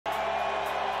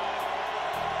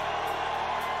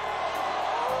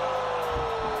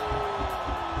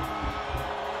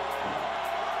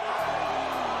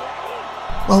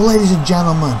Well, ladies and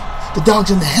gentlemen, the dog's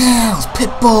in the house,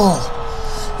 Pitbull.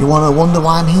 You want to wonder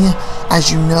why I'm here? As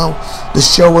you know, the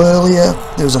show earlier,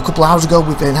 there was a couple hours ago,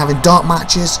 we've been having dark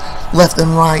matches left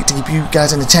and right to keep you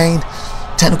guys entertained.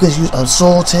 Technical issues are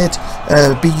sorted.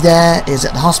 Be There is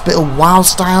at the hospital, Wild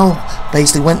Style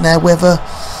basically went there with her,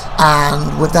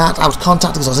 and with that I was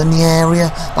contacted because I was in the area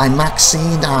by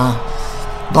Maxine, our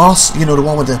boss, you know, the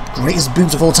one with the greatest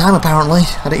boobs of all time apparently.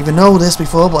 I didn't even know this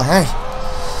before, but hey,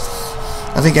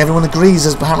 I think everyone agrees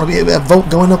there's apparently a vote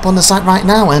going up on the site right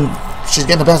now, and she's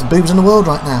getting the best boobs in the world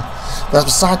right now. But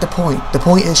that's beside the point. The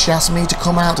point is she asked me to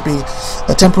come out to be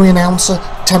a temporary announcer,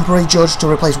 temporary judge to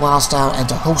replace Wild Style and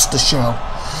to host the show.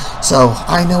 So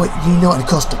I know it, you know it, and of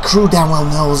course the crew damn well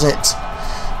knows it.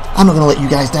 I'm not going to let you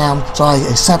guys down, so I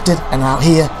accepted and I'm out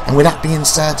here. And with that being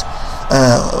said,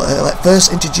 let's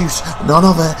first introduce none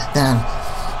other than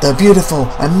the beautiful,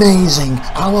 amazing,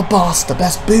 our boss, the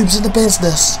best boobs in the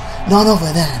business, none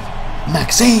other than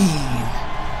Maxine.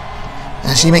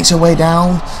 As she makes her way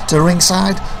down to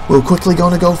ringside, we're quickly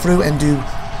going to go through and do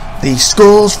the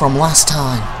scores from last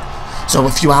time. So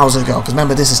a few hours ago, because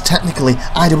remember this is technically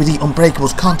IWD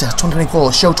Unbreakable's Contest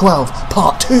 2024 Show 12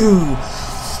 Part 2.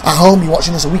 At home you're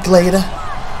watching this a week later,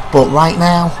 but right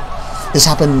now this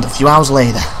happened a few hours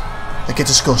later. Let's get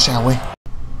to score, shall we?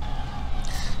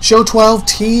 Show 12,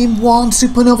 Team 1,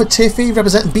 SupernovaTiffy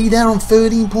representing Be There on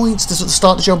 13 points. This was the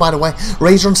start of the show, by the way.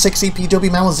 Razor on 6,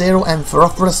 CPW Man on 0, and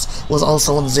Ferophorus was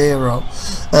also on 0.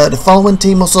 The following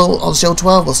team also on Show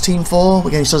 12 was Team 4.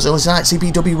 We're getting started early tonight.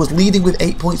 CPW was leading with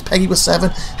 8 points, Peggy with 7,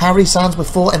 Harry Sands with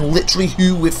 4, and literally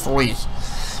Who with 3.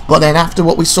 But then after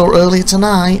what we saw earlier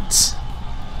tonight,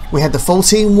 we had the full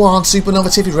Team 1,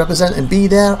 SupernovaTiffy representing Be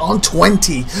There on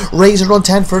 20, Razor on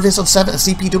 10, Fergus on 7, and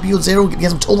CPW on 0, gives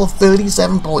them a total of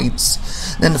 37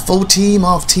 points. Then the full team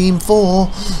of Team 4,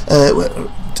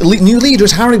 new leader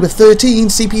is Harry with 13,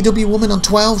 CPW Woman on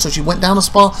 12, so she went down a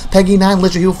spot, Peggy 9,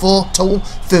 Lizard Hill 4, total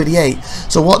 38.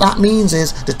 So what that means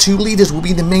is the two leaders will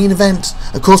be in the main event.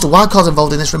 Of course the wildcards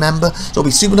involved in this, remember, so it'll be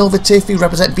SupernovaTiffy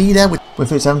represent Be There with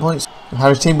 37 points, and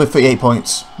Harry's team with 38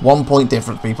 points. 1 point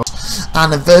difference, people.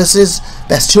 And the versus,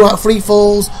 best 2 out of 3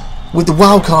 falls with the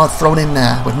wild card thrown in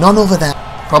there with none other than,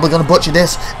 probably going to butcher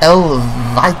this,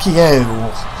 IVATOPIA.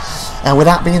 And with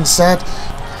that being said,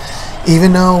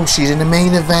 even though she's in the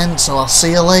main event, so I'll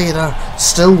see her later,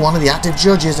 still one of the active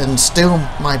judges and still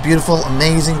my beautiful,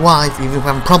 amazing wife, even if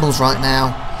I'm having problems right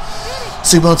now.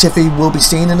 SupernovaTiffy will be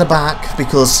seen in the back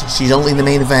because she's only in the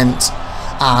main event,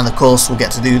 and of course we'll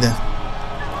get to do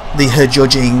her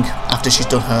judging after she's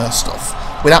done her stuff.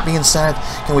 With that being said,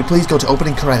 can we please go to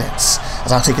opening credits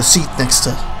as I take a seat next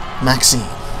to Maxine.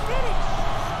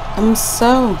 I'm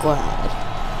so glad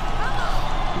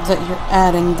that you're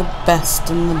adding the best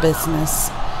in the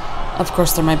business. Of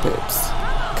course they're my boobs.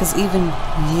 Because even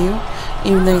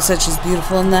though you said she's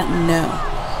beautiful in that, no.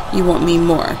 You want me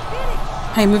more.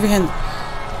 Hey, move your hand.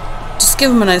 Just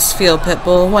give him a nice feel,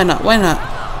 Pitbull. Why not? Why not?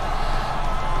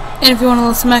 And if you want a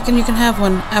little smacking, you can have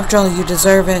one. After all, you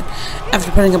deserve it.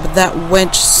 After putting up with that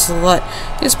wench slut,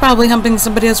 he's probably humping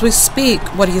somebody as we speak.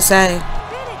 What do you say?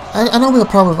 I know we have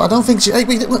a problem. I don't think she... Hey,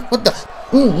 wait, what the...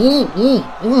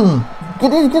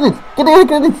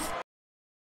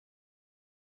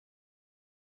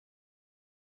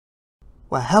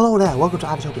 Well, hello there. Welcome to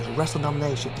IVATOPIA'S Wrestling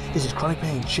Domination. This is Chronic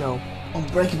Pain Show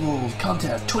Unbreakable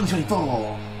Contest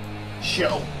 2024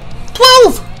 Show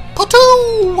 12! Part 2!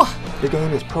 The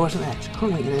game is Pro Wrestling X,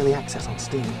 currently in early access on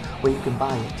Steam, where you can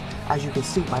buy it. As you can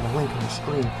see by the link on the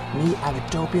screen, me,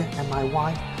 IVATOPIA, and my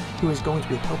wife, who is going to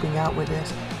be helping out with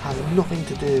this, has nothing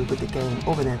to do with the game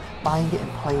other than buying it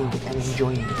and playing it and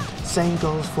enjoying it. Same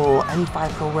goes for any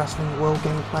Fight Pro Wrestling World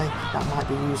gameplay that might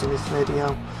be used in this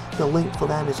video. The link for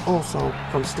them is also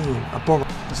from Steam above.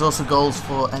 This also goes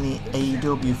for any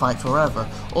AEW Fight Forever,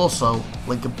 also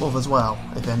link above as well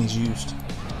if any is used.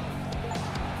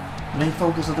 The main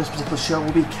focus of this particular show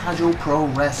will be casual pro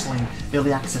wrestling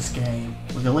early access game,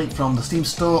 with a link from the Steam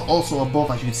store also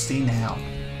above as you can see now.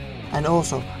 And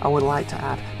also, I would like to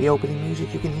add, the opening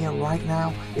music you can hear right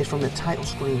now is from the title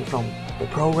screen from the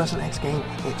Pro Wrestling X game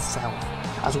itself,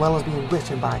 as well as being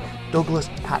written by Douglas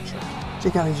Patrick.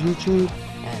 Check out his YouTube,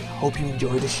 and hope you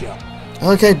enjoy the show.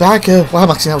 Okay, back. Wow,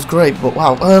 Maxine, that was great, but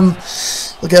wow.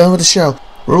 We'll get on with the show.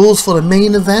 Rules for the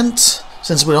main event.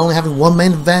 Since we're only having one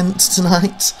main event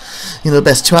tonight, you know,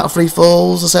 best 2 out of 3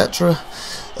 falls, etc.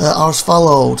 Are as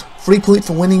followed. 3 points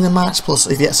for winning the match, plus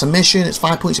if you get submission, it's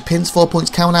 5 points for pins, 4 points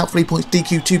count out, 3 points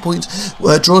DQ, 2 points,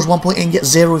 draws 1 point and get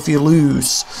 0 if you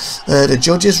lose. The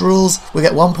judges rules, we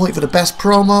get 1 point for the best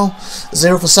promo,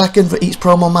 0 for second for each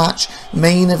promo match.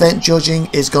 Main event judging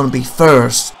is going to be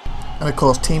first. And of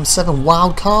course Team 7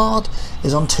 wild card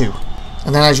is on 2.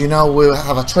 And then, as you know, we'll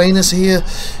have our trainers here,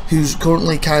 who's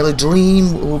currently Kyler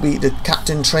Dream, will be the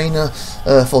captain trainer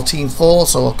for Team 4,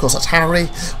 so of course that's Harry.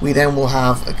 We then will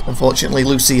have, unfortunately,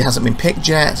 Lucy hasn't been picked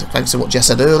yet, thanks to what Jess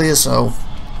said earlier, so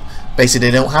basically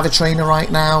they don't have a trainer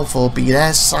right now for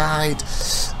BD's side.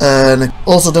 And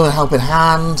also doing a helping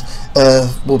hand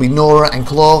will be Nora and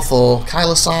Claw for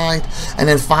Kyler's side. And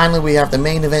then finally we have the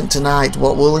main event tonight,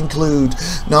 what will include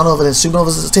none other than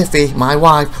SupernovaTiffy, my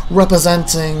wife,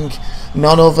 representing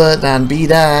none other than Be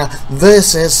There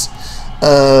versus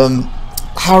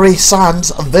Harry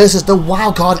Sands versus the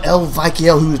wildcard El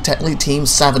Vecchio, who's technically Team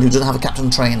 7, who doesn't have a captain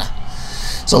trainer.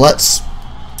 So let's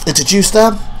introduce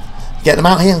them, get them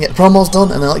out here and get the promos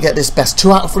done, and then let's get this best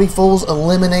 2 out of 3 falls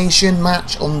elimination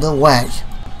match underway.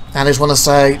 And I just want to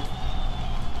say,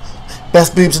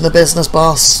 best boobs in the business,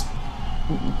 boss.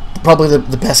 Probably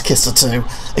the best kisser too.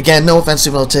 Again, no offense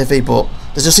to SupernovaTiffy, but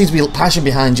there just seems to be passion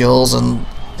behind yours, and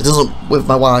it doesn't with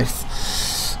my wife.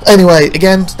 Anyway,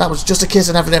 again, that was just a kiss,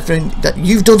 and everything that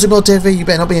you've done to SupernovaTiffy, you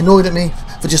better not be annoyed at me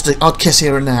for just an odd kiss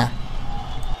here and there.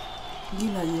 You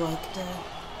know you liked it.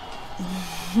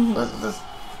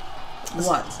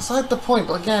 What? Aside the point,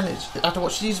 but again, it's after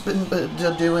what she's been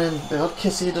doing, the odd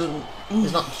kiss here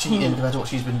is not cheating compared to what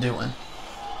she's been doing.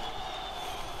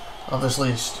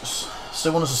 Obviously,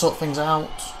 still wants to sort things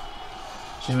out.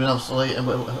 She's been obviously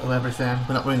with everything.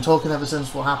 We're not really talking ever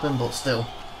since what happened, but still.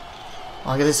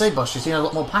 Like I did say, boss, she's seen a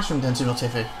lot more passion than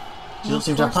SupernovaTiffy. She doesn't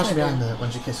seem to have passion behind her when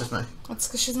she kisses me. That's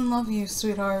because she doesn't love you,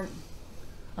 sweetheart.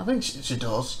 I think she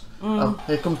does. Oh,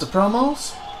 here comes the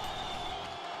promos.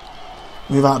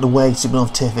 Move out of the way,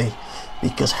 SupernovaTiffy,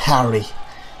 because Harry,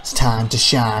 it's time to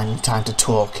shine, time to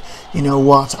talk. You know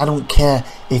what? I don't care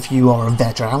if you are a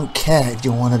veteran. I don't care if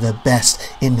you're one of the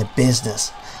best in the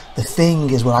business. The thing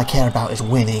is, what I care about is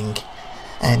winning.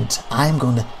 And I'm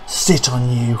going to sit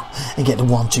on you and get the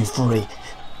 1, 2, 3.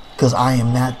 Because I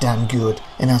am that damn good.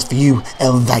 And as for you,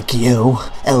 El Vecchio,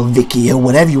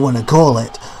 whatever you want to call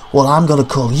it, what I'm going to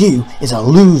call you is a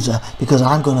loser, because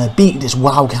I'm going to beat this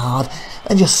wild card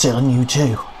and just sit on you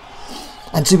too.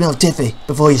 And SupernovaTiffy,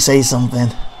 before you say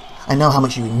something, I know how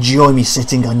much you enjoy me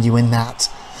sitting on you in that.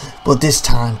 But this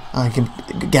time, I can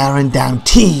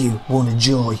guarantee you won't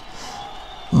enjoy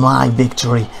my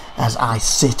victory as I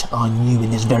sit on you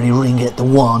in this very ring at the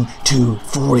 1, 2,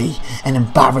 3 and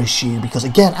embarrass you, because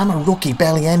again, I'm a rookie,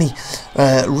 barely any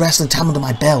wrestling time under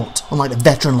my belt, unlike a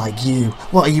veteran like you.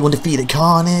 What are you, undefeated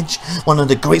Carnage? One of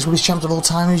the greatest women's champs of all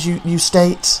time, as you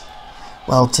state?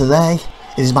 Well, today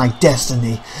it is my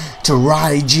destiny to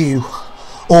ride you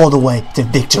all the way to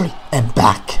victory and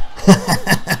back.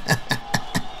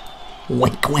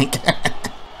 Wink wink.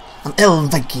 I'm El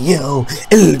Vecchio,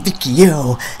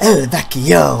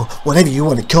 whatever you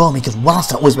want to call me, because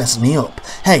Wildstart always messes me up.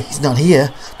 Hey, he's not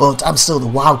here, but I'm still the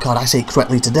wild card. I say it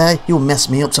correctly today, he will mess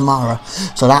me up tomorrow.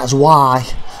 So that's why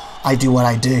I do what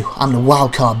I do. I'm the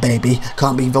wild card, baby.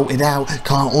 Can't be voted out,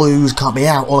 can't lose, can't be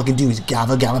out. All I can do is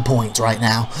gather points right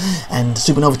now. And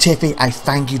SupernovaTiffy, I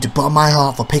thank you to bottom of my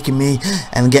heart for picking me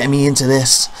and getting me into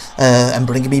this and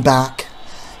bringing me back.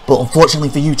 But unfortunately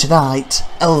for you tonight,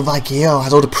 El Vecchio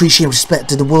has all the appreciation and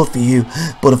respect in the world for you.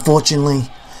 But unfortunately,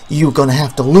 you're going to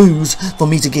have to lose for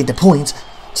me to get the points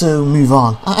to move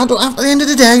on. At the end of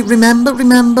the day, remember,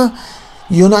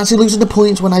 you're not actually losing the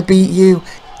points when I beat you.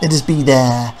 It is Be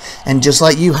There. And just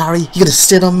like you, Harry, you're going to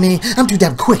sit on me. I'm too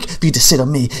damn quick for you to sit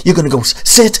on me. You're going to go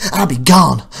sit, and I'll be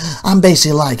gone. I'm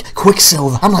basically like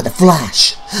Quicksilver. I'm like the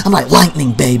Flash. I'm like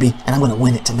lightning, baby. And I'm going to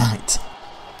win it tonight.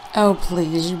 Oh,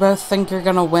 please, you both think you're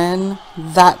gonna win?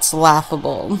 That's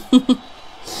laughable.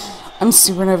 I'm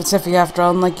SupernovaTiffy after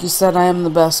all, and like you said, I am the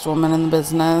best woman in the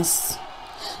business.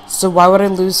 So why would I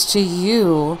lose to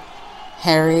you,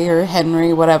 Harry or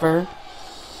Henry, whatever?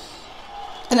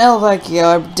 And El Vecchio,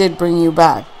 I did bring you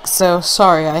back, so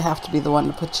sorry I have to be the one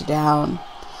to put you down.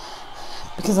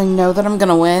 Because I know that I'm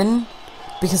gonna win,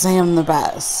 because I am the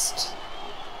best.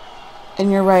 And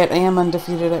you're right, I am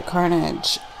undefeated at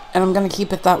Carnage. And I'm going to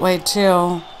keep it that way,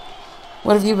 too.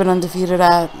 What have you been undefeated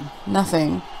at?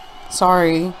 Nothing.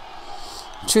 Sorry.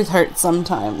 Truth hurts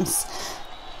sometimes.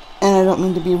 And I don't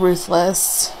mean to be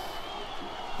ruthless.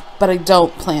 But I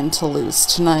don't plan to lose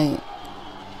tonight.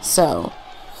 So,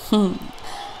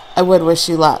 I would wish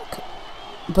you luck.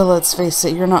 But let's face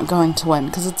it, you're not going to win,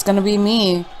 because it's going to be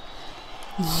me.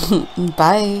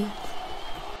 Bye.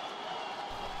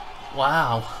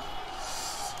 Wow.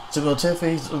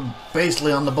 SupernovaTiffy's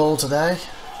basically on the ball today.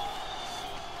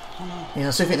 You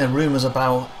know, so I think there are rumours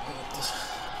about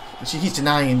he's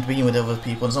denying being with other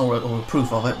people. There's no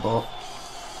proof of it, but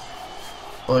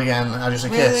again, I just a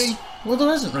kiss. Well,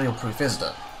 there isn't real proof, is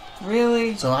there?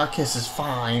 Really? So our kiss is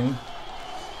fine.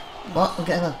 What? I'm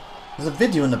getting there's a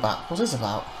video in the back. What's this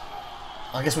about?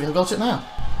 I guess we can go to it now.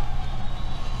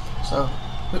 So,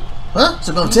 huh?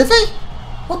 SupernovaTiffy?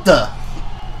 What the?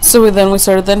 So then we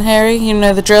started then, Harry? You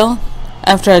know the drill?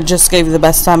 After I just gave you the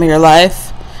best time of your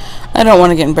life. I don't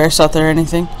want to get embarrassed out there or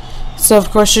anything. So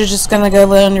of course you're just gonna go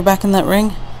lay on your back in that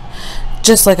ring?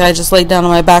 Just like I just laid down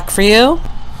on my back for you?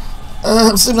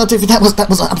 SupernovaTiffy, that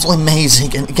was absolutely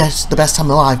amazing and I guess the best time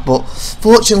of my life, but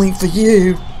fortunately for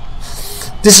you,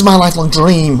 this is my lifelong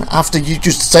dream. After you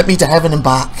just sent me to heaven and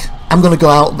back, I'm gonna go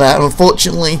out there and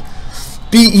unfortunately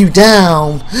beat you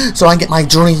down so I can get my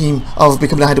dream of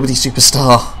becoming an IWD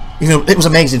superstar. You know, it was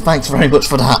amazing. Thanks very much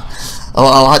for that.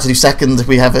 I'll like to do second if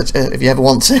you ever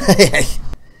want to.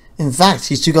 In fact,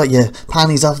 you two got your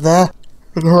panties off there.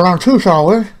 We can go around too, shall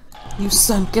we? You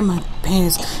son, give my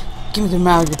panties. Give me them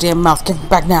out of your damn mouth. Give them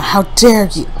back now. How dare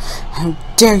you? How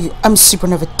dare you? I'm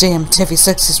SupernovaTiffy,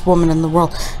 sexiest woman in the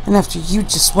world. And after you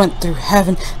just went through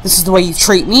heaven, this is the way you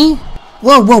treat me?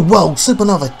 Whoa, whoa, whoa,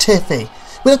 SupernovaTiffy.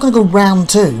 We're not going to go round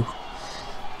two.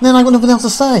 Then I've got nothing else to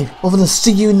say, other than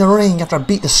see you in the ring after I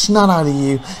beat the snot out of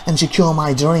you and secure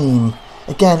my dream.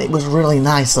 Again, it was really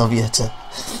nice of you to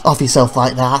offer yourself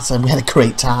like that, and we had a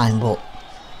great time, but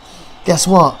guess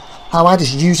what? How I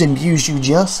just use and abuse you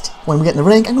just. When we get in the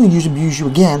ring, I'm going to use and abuse you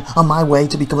again on my way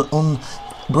to becoming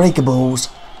Unbreakable's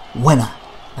winner.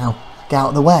 Now, get out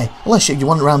of the way. Unless you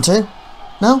want round two?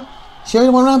 No? Sure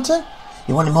you want round two?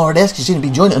 You wanted more of this because you seemed to be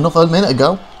enjoying it enough a minute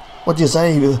ago. What do you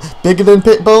say? Bigger than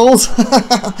pit bulls?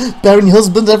 Bearing your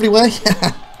husbands everywhere?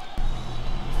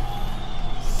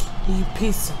 You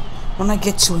piece of... When I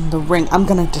get you in the ring, I'm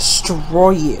gonna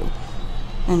destroy you.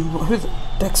 And who's...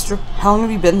 Dexter? How long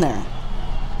have you been there?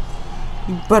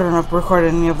 You better not have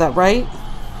recorded any of that, right?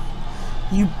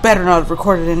 You better not have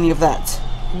recorded any of that.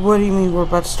 What do you mean we're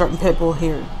about to start in Pitbull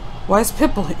here? Why is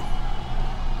Pitbull here?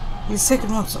 He's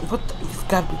taking notes. What the... You've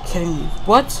got to be kidding me.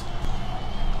 What?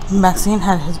 Maxine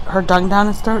had her tongue down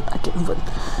his throat. I can't even...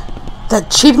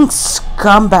 That cheating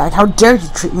scumbag. How dare you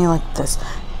treat me like this?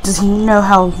 Does he know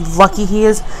how lucky he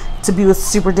is to be with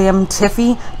Super Damn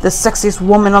Tiffy, the sexiest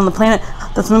woman on the planet?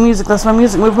 That's my music. That's my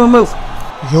music. Move, move, move.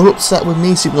 You're upset with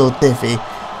me, SupernovaTiffy,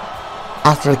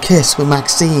 after a kiss with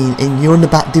Maxine, and you're in the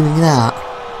back doing that?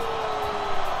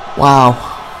 Wow.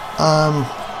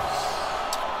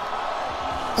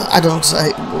 I don't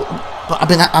say... But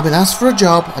I've been asked for a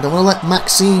job. I don't want to let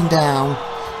Maxine down.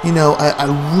 You know, a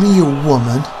real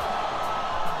woman.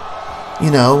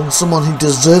 You know, someone who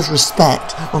deserves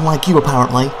respect, unlike you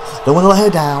apparently. Don't want to let her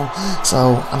down.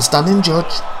 So I'm standing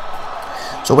judge.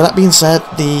 So with that being said,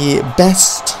 the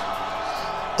best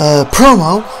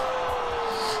promo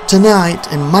tonight,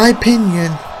 in my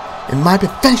opinion, in my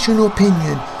professional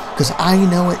opinion, because I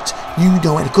know it, you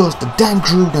know it, of course the damn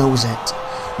crew knows it.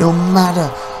 No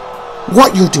matter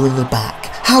what you're doing in the back,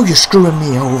 how you're screwing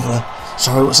me over.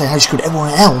 Sorry, I won't say how you screwed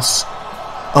everyone else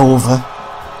over.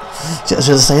 Should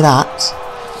I say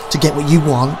that? To get what you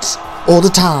want all the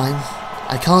time.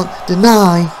 I can't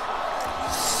deny.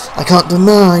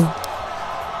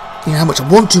 You know how much I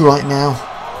want to right now.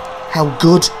 How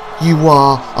good you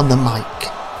are on the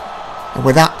mic. And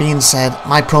with that being said,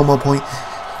 my promo point,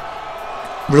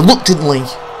 reluctantly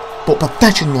but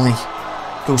professionally,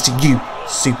 goes to you,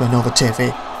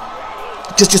 SupernovaTiffy.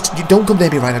 Just you don't come near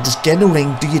me right now. Just get in the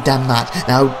ring, do your damn match.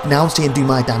 Now I'm saying do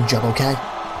my damn job, okay?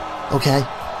 Okay.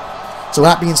 So with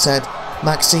that being said,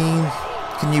 Maxine,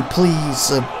 can you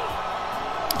please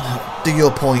do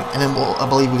your point, and then I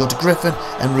believe we go to Griffin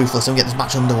and Ruthless and get this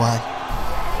match underway.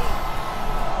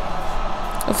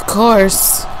 Of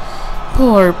course.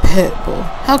 Poor Pitbull.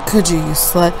 How could you, you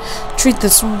slut? Treat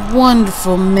this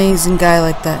wonderful, amazing guy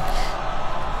like that.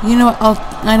 You know what?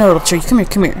 I know what'll treat you. Come here,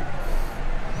 come here.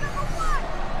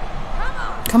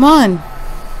 Come on.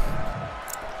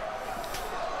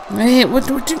 Hey, what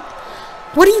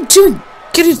are you doing?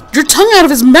 Get your tongue out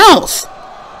of his mouth.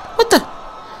 What the?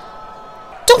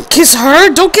 Don't kiss her.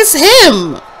 Don't kiss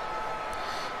him.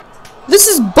 This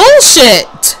is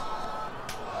bullshit.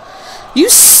 You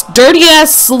sturdy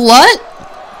ass slut.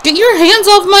 Get your hands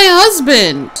off my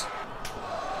husband.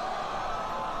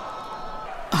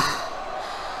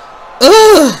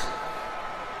 Ugh.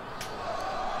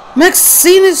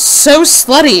 Maxine is so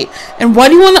slutty. And why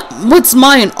do you want what's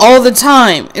mine all the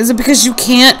time? Is it because you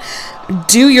can't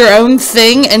do your own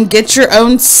thing and get your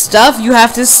own stuff? You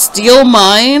have to steal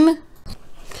mine?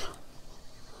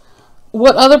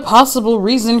 What other possible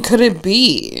reason could it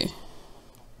be?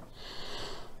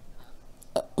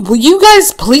 Will you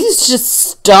guys please just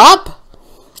stop?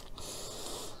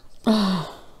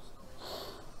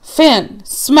 Finn,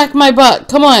 smack my butt.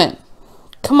 Come on.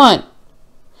 Come on.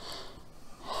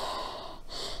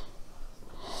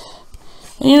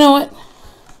 And you know what?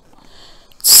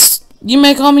 You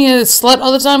may call me a slut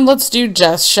all the time. Let's do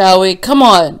Jess, shall we? Come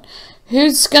on.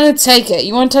 Who's gonna take it?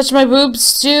 You want to touch my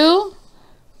boobs too?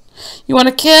 You want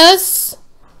a kiss?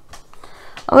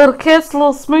 A little kiss, a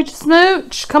little smooch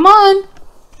smooch. Come on.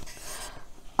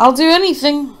 I'll do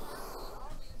anything.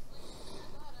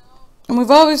 And we've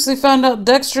obviously found out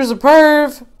Dexter's a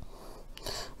perv.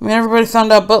 I mean, everybody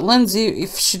found out but Lindsay.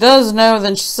 If she does know,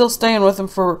 then she's still staying with him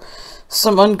for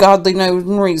some ungodly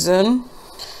known reason.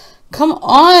 Come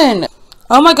on.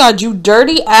 Oh my god, you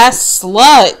dirty ass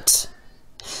slut.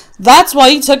 That's why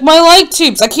you took my light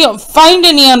tubes. I can't find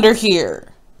any under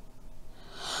here.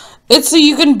 It's so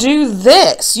you can do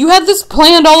this. You had this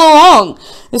planned all along.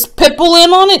 Is Pitbull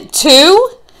in on it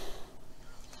too?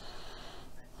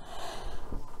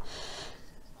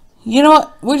 You know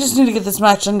what? We just need to get this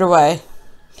match underway.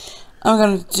 I'm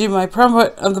going to do my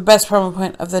promo of the best promo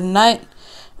point of the night.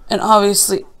 And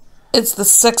obviously, it's the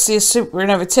sexiest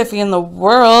SupernovaTiffy in the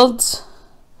world.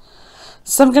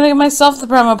 So I'm going to give myself the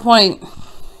promo point.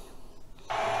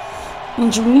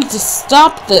 And you need to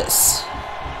stop this.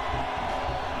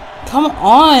 Come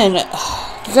on.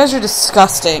 You guys are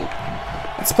disgusting.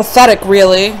 It's pathetic,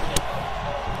 really.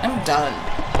 I'm done.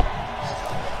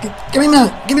 Give me a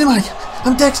minute. Give me the mic.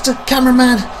 I'm Dexter,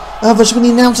 cameraman. There's going to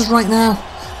be announcers right now.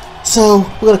 So,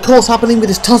 we've got a course happening with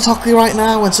this Toss Hockley right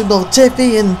now and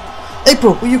SupernovaTiffy. And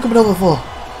April, what are you coming over for?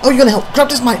 Oh, you're going to help. Grab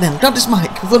this mic then. Grab this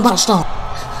mic. We're about to start.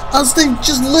 As they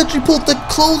just literally pulled their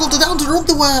clothes off down to their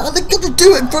underwear, and they're going to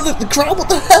do it in front of the crowd. What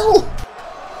the hell?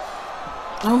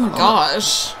 Oh my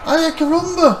gosh. I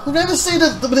caramba. I've never seen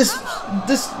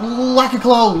this lack of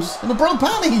clothes and the brown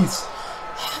panties.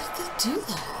 How did they do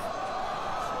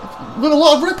that? With a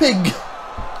lot of ripping.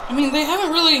 I mean, they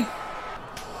haven't really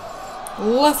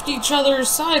left each other's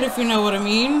side, if you know what I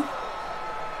mean.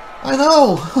 I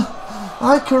know.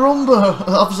 I caramba.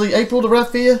 Obviously, April, the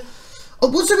ref here. Oh,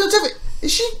 what's it?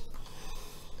 Is she?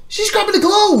 She's grabbing the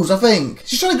clothes, I think.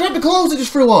 She's trying to grab the clothes that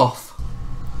just flew off.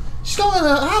 She's got in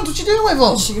her hands. What's she doing with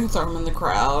them? She can throw them in the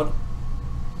crowd.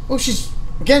 Well, she's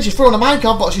throwing the mic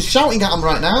off, but she's shouting at them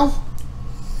right now.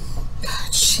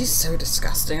 God, she's so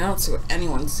disgusting. I don't see what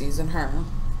anyone sees in her.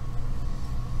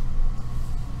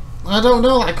 I don't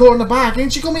know. I caught her in the back.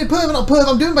 Ain't she called me a perv? Not a perv.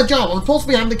 I'm doing my job. I'm supposed to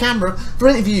be behind the camera for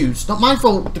interviews. Not my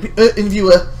fault. The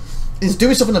interviewer is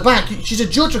doing stuff in the back. She's a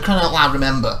judge for crying out loud.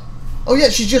 Remember? Oh yeah,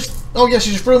 she just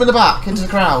threw him in the back into the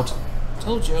crowd.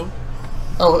 Told you.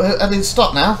 Oh, I mean,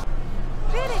 stop now.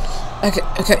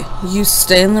 Okay, you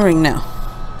stay in the ring now.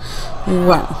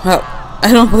 Wow,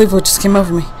 I don't believe what just came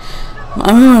over me.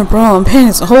 I'm in my bra and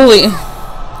pants. Holy.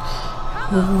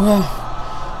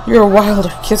 Wow. You're a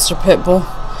wilder kisser, Pitbull.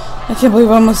 I can't believe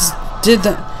I almost did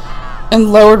that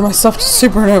and lowered myself to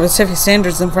SupernovaTiffy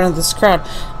standards in front of this crowd.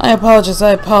 I apologize.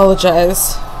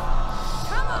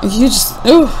 You just...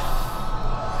 Ooh.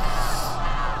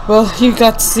 Well, you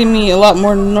got to see me a lot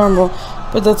more than normal,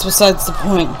 but that's besides the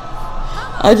point.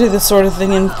 I do this sort of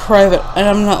thing in private, and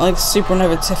I'm not like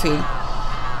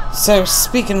SupernovaTiffy. So,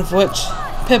 speaking of which,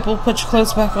 Pitbull, put your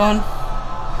clothes back on.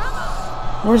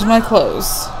 Where's my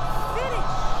clothes?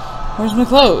 Where's my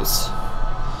clothes?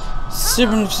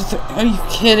 SupernovaTiffy, are you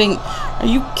kidding? Are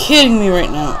you kidding me right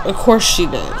now? Of course she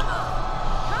did.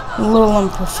 A little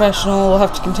unprofessional. We'll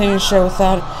have to continue the show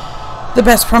without it. The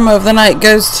best promo of the night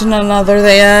goes to none other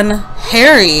than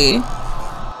Harry.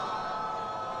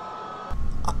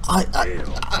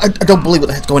 I don't believe what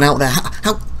the heck's going out there.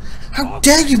 How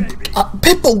dare you,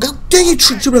 Pitbull? How dare you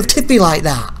treat SupernovaTiffy like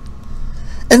that?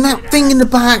 And that thing in the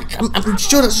back, I'm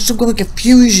sure that's some kind of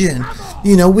confusion,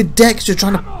 you know, with Dexter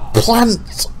trying to plant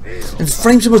and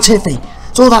frame SupernovaTiffy.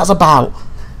 That's all that's about.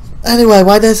 Anyway,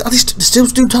 why there's at least still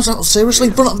doing toss out seriously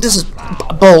in front of this is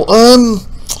Bull.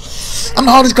 I'm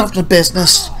the hardest crafter in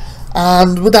business,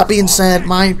 and with that being said,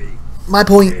 my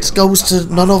point goes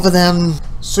to none other than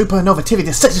SupernovaTiffy,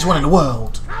 the sexiest one in the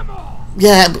world.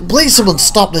 Yeah, please someone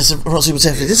stop this in front of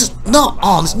SupernovaTiffy. This is not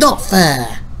on. It's not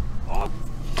fair.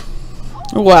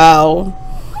 Wow.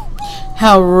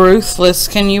 How ruthless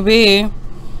can you be?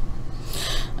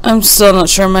 I'm still not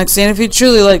sure, Maxine, if you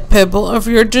truly like Pitbull, or if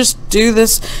you're just do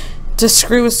this to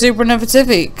screw with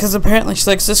SupernovaTiffy, because apparently she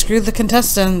likes to screw the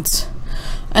contestants.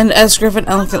 And as Griffin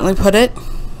elegantly put it,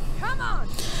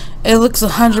 it looks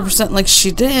 100% like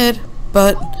she did,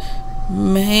 but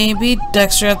maybe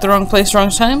Dexter at the wrong place, wrong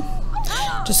time?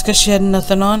 Just because she had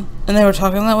nothing on and they were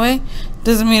talking that way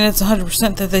doesn't mean it's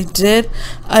 100% that they did.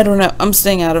 I don't know. I'm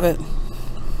staying out of it.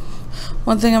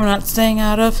 One thing I'm not staying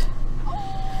out of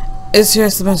is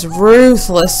here's the most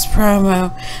ruthless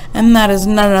promo, and that is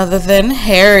none other than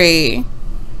Harry.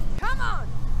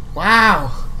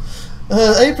 Wow.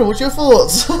 April, what's your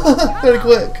thoughts? Very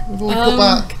quick, before we come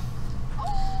back.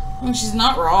 I mean, she's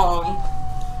not wrong.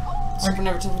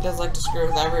 SupernovaTiffy does like to screw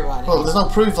with everybody. Well, there's no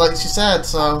proof, like she said,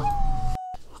 so...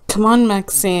 Come on,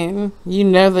 Maxine. You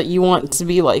know that you want to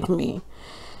be like me.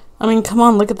 I mean, come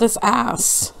on, look at this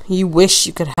ass. You wish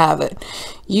you could have it.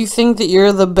 You think that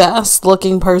you're the best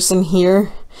looking person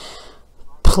here?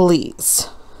 Please.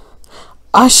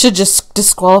 I should just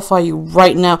disqualify you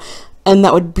right now, and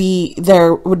that would be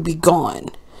gone.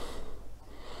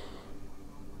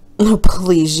 No,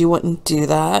 please, you wouldn't do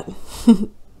that.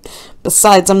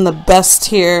 Besides, I'm the best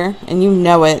here, and you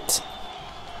know it.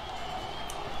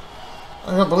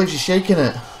 I can't believe she's shaking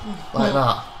it like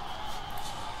that.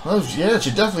 Oh, yeah, she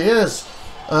definitely is.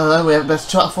 We have the best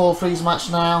chat 4-3s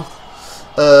match now.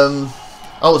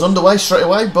 Oh, it's underway straight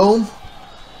away. Boom.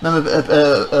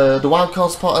 Remember the wild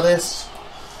card part of this?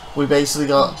 We basically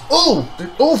got... Oh!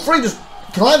 All three just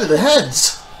collided their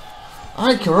heads.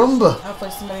 Ay, caramba.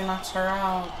 Hopefully somebody knocks her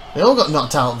out. They all got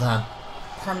knocked out then.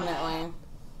 Permanently.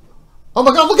 Oh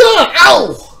my god, look at that!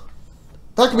 Ow!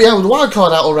 That could be out with the wild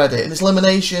card out already. And it's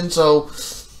elimination, so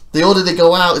the order they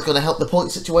go out is going to help the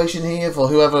point situation here for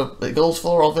whoever it goes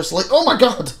for, obviously. Oh my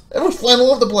god! Everyone's flying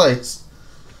all over the place.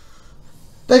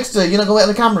 Dexter, you're not going to wait on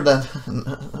the camera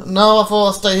then? No, I thought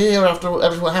I'd stay here after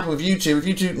everything what happened with you two. If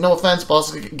you two, no offense,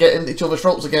 boss, get in each other's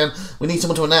throats again, we need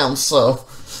someone to announce, so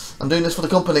I'm doing this for the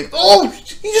company. Oh!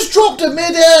 He just dropped her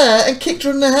mid-air and kicked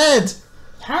her in the head.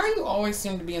 How do you always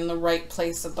seem to be in the right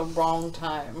place at the wrong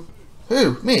time?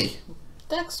 Who? Me?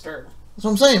 Dexter. That's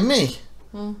what I'm saying, me.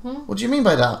 Mm-hmm. What do you mean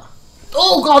by that?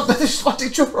 Oh god, they spot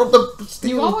each other on the steel.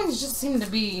 You always just seem to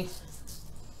be...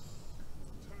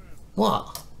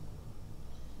 What?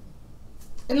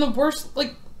 In the worst,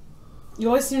 like... You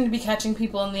always seem to be catching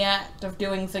people in the act of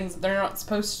doing things that they're not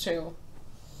supposed to.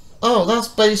 Oh, that's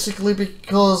basically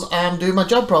because I'm doing my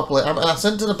job properly. I'm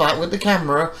sent to the back with the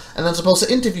camera, and I'm supposed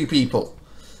to interview people.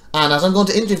 And as I'm going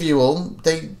to interview them,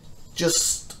 they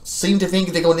just seem to think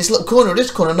if they go in this little corner or this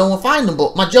corner, no one will find them.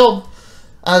 But my job,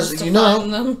 as you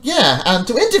know, yeah, and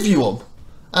to interview them.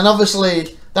 And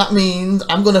obviously, that means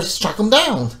I'm going to track them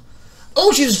down.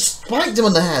 Oh, she just spiked him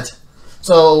on the head.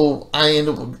 So I end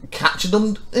up catching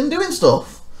them and doing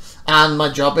stuff. And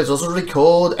my job is also to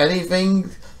record anything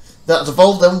that's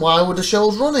involved then while the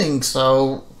show's running.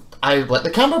 So I let the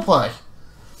camera play.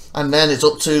 And then it's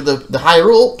up to the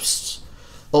higher ups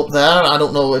up there. I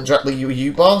don't know directly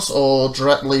you boss or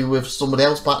directly with somebody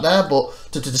else back there, but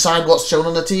to decide what's shown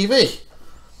on the TV.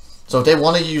 So if they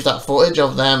want to use that footage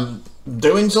of them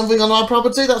doing something on our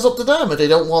property, that's up to them. If they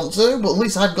don't want to, but at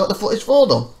least I've got the footage for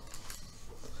them.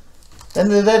 Then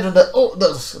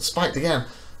that's spiked again.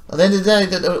 At the end of the day,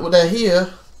 they're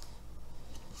here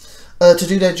to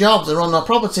do their jobs. They're on our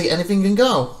property, anything can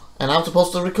go. And I'm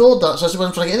supposed to record that, especially when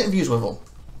I'm trying to get interviews with them.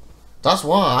 That's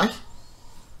why.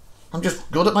 I'm just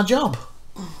good at my job.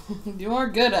 You are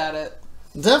good at it.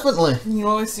 Definitely. You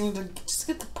always seem to just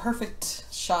get the perfect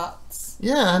shots.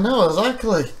 Yeah, I know,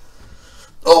 exactly.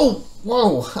 Oh,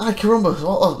 whoa, I can remember.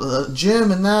 What a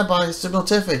German there by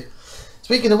SupernovaTiffy.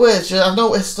 Speaking of which, I've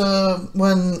noticed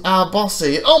when our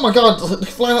bossy, oh my god,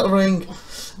 flying out the ring,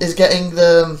 is getting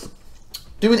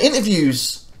doing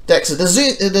interviews. Dexter, they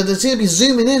seem to be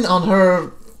zooming in on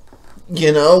her,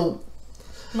 you know.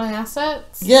 My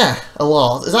assets? Yeah, a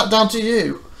lot. Is that down to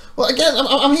you? Well, again,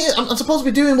 I'm here. I'm supposed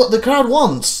to be doing what the crowd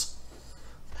wants.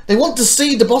 They want to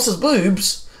see the boss's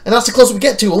boobs, and that's the closer we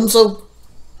get to them. So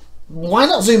why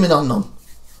not zoom in on them?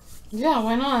 Yeah,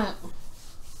 why not?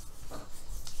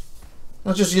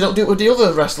 Not just you don't do it with the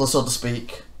other wrestlers, so to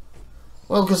speak.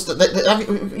 Well, because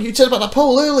you said about that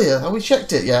poll earlier. Have we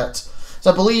checked it yet?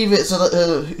 So I believe it's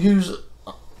who's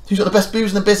got the best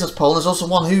boobs in the business poll. There's also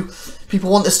one who people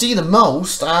want to see the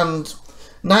most, and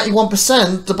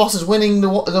 91% the boss is winning the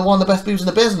one the best boobs in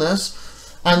the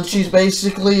business, and she's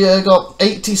basically got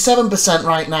 87%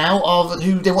 right now of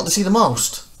who they want to see the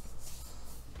most.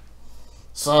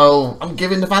 So I'm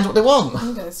giving the fans what they want.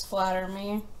 You guys flatter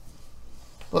me.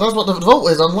 Well, that's what the vote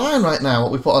is online right now.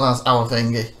 What we put on our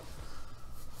thingy.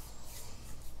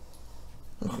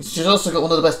 She's also got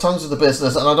one of the best tongues of the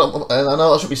business, and I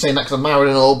know I should be saying that because I'm married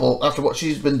and all, but after what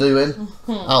she's been doing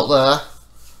out there,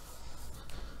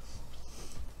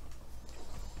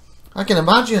 I can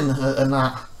imagine and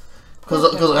that because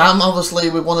I'm obviously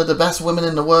with one of the best women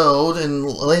in the world, in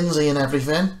Lindsay and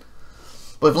everything.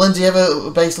 But if Lindsay ever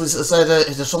basically said,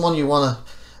 "Is there someone you want to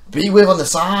be with on the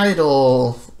side,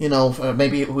 or you know,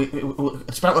 maybe we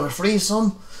experiment with a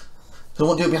threesome, so we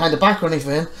won't do it behind the back or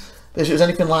anything," If it was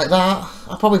anything like that,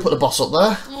 I'd probably put the boss up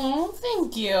there. Oh,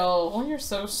 thank you. Oh, you're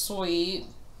so sweet.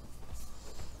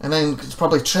 And then it's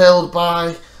probably trailed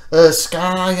by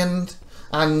Sky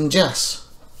and Jess.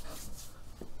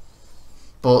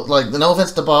 But, like, no offense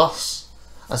to the boss,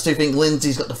 I still think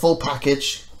Lindsay's got the full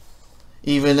package.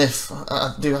 Even if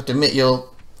I do have to admit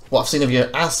what I've seen of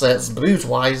your assets,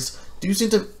 boobs-wise, do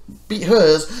seem to beat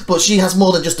hers. But she has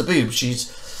more than just the boobs.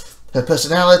 She's her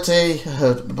personality,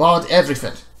 her body,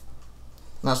 everything.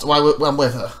 And that's why I'm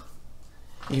with her.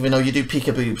 Even though you do peek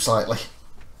her boobs slightly.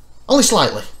 Only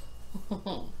slightly.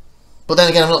 But then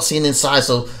again, I'm not seeing inside,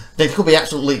 so they could be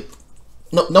absolutely...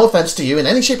 No offence to you, in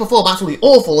any shape or form, absolutely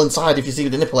awful inside if you see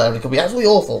the nipple area. It could be absolutely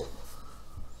awful.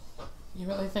 You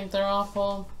really think they're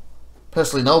awful?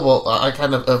 Personally, no, but I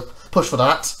kind of push for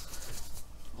that.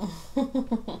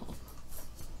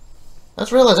 I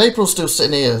just realised April's still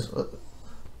sitting here.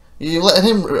 You letting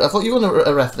him... I thought you were going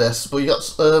to ref this, but you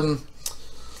got... oh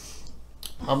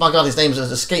my god, his name's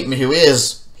escaped me who he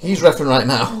is. He's reffing right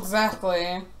now.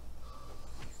 Exactly.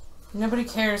 Nobody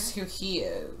cares who he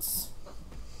is.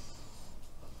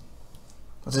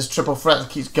 As this triple threat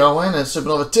keeps going, and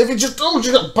SupernovaTiffy just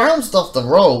got bounced off the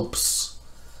ropes.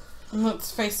 And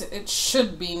let's face it, it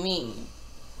should be me.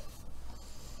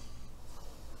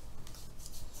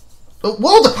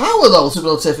 Whoa, the power though,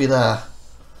 SupernovaTiffy there.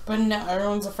 But no,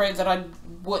 everyone's afraid that I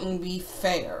wouldn't be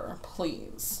fair.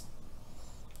 Please.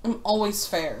 I'm always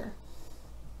fair.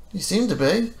 You seem to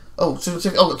be. Oh,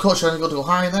 SupernovaTiffy. Oh, the coach trying to go too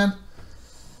high then.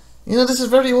 You know, this is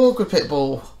very awkward,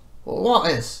 Pitbull.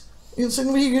 What is? You're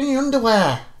sitting with in your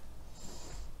underwear.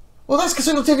 Well, that's because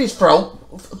SupernovaTiffy's throat.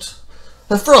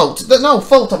 Her throat. No,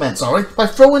 fault I meant, sorry. By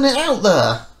throwing it out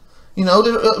there. You know,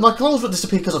 my clothes would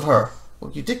disappear because of her.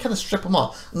 Well, you did kind of strip them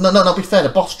off. No, be fair, the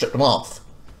boss stripped them off.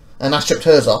 And I stripped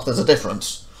hers off, there's a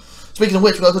difference. Speaking of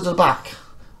which, we'll go to the back.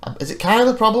 Is it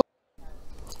Kyla, probably?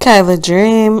 Kyla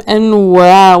Dream, and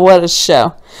wow, what a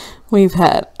show we've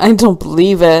had. I don't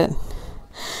believe it.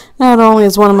 Not only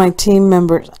is one of my team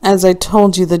members, as I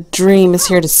told you, the Dream is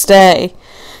here to stay.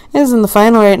 It is in the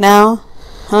final right now,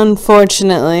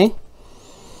 unfortunately.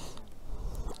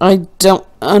 I don't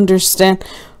understand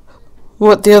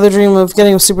what the other dream of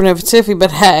getting with SupernovaTiffy,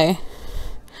 but hey,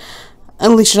 at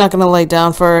least you're not going to lay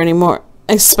down for her anymore,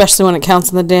 especially when it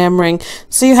counts in the damn ring.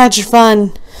 So you had your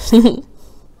fun. And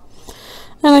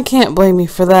I can't blame you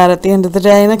for that at the end of the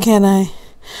day, now can I?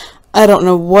 I don't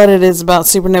know what it is about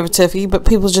SupernovaTiffy, but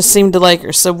people just seem to like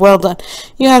her, so well done.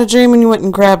 You had a dream and you went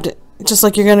and grabbed it, just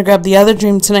like you're going to grab the other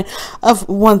dream tonight of,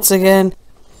 once again,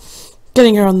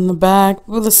 getting her on the back,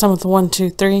 with the sum of the 1, 2,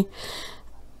 3,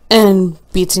 and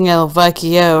beating El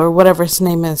Vikio, or whatever his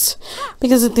name is.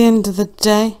 Because at the end of the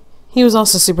day, he was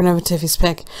also SupernovaTiffy's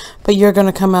pick, but you're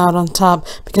going to come out on top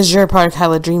because you're a part of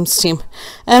Kyla Dream's team.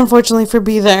 And unfortunately for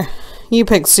B there, you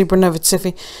picked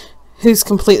SupernovaTiffy, who's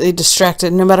completely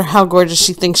distracted, no matter how gorgeous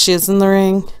she thinks she is in the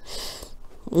ring.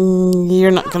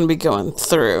 You're not going to be going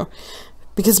through.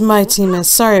 Because my team is.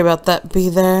 Sorry about that, B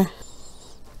there.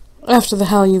 After the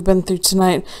hell you've been through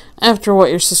tonight, after what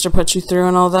your sister put you through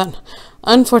and all that,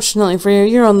 unfortunately for you,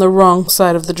 you're on the wrong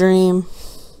side of the dream.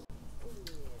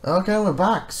 Okay, we're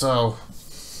back, so...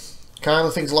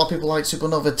 Kyla thinks a lot of people like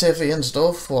SupernovaTiffy and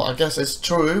stuff. Well, I guess it's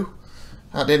true.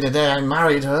 At the end of the day, I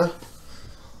married her.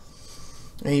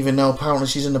 Even though apparently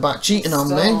she's in the back cheating on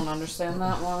me. I don't understand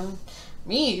that one.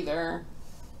 Me either.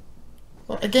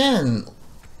 But again,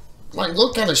 like,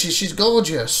 look at her, she's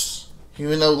gorgeous.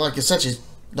 Even though, like I said, she's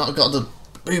not got the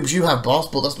boobs you have, boss,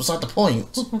 but that's beside the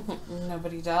point.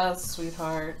 Nobody does,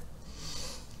 sweetheart.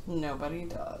 Nobody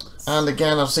does. And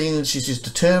again, I've seen she's just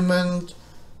determined,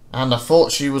 and I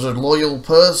thought she was a loyal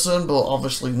person, but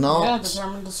obviously not. Yeah,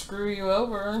 determined to screw you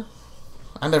over.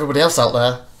 And everybody else out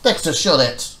there. Dexter, shut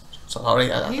it.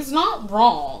 Sorry. He's not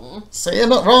wrong. Say I'm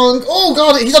not wrong. Oh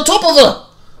god, he's on top of her!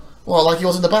 Well, like he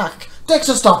was in the back.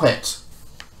 Dexter, stop it!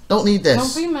 Don't need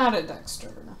this. Don't be mad at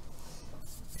Dexter.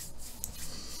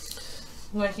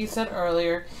 Like you said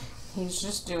earlier, he's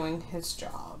just doing his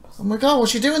job. Oh my god,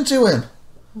 what's she doing to him?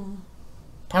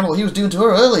 Apparently what he was doing to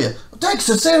her earlier.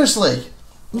 Dexter, seriously!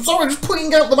 I'm sorry, I'm just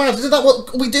pointing out the matter. Isn't that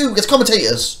what we do as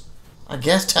commentators? I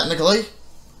guess, technically.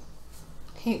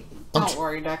 Don't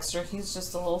worry, Dexter. He's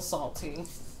just a little salty.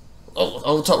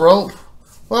 Oh, the top rope?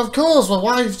 Well, of course, my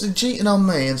wife's been cheating on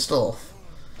me and stuff.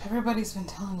 Everybody's been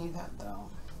telling you that, though.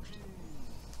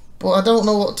 But I don't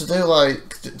know what to do,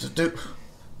 like, to do...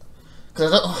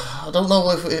 Because I don't know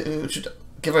if we should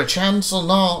give her a chance or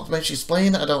not. Maybe she's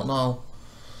playing it, I don't know.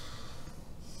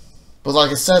 But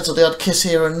like I said, so the odd kiss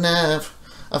here and there,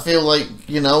 I feel like,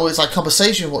 you know, it's like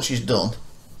compensation what she's done.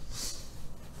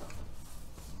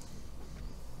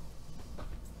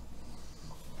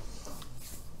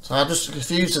 So I'm just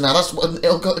confused now. That's what,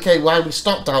 okay, why we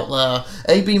stopped out there.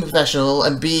 A, being professional,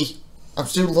 and B, I'm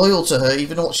still loyal to her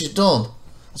even though what she's done.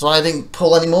 That's why I didn't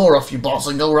pull any more off you, boss,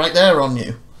 and go right there on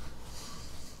you.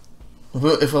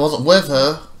 If I wasn't with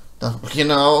her, you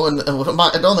know, and I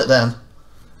might have done it then.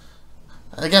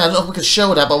 Again, I don't know if we could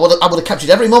show that, but I would have captured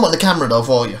every moment of the camera though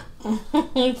for you.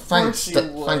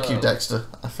 Thank you, Dexter.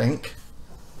 I think.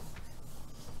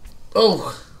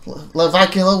 Oh,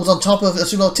 Viking was on top of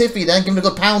SupernovaTiffy then, giving a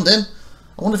good pounding.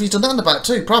 I wonder if he's done that in the back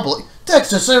too. Probably.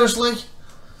 Dexter, seriously.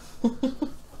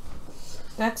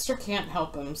 Dexter can't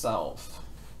help himself.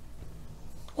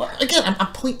 Well, again,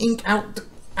 I'm pointing out.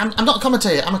 I'm not a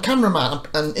commentator. I'm a cameraman,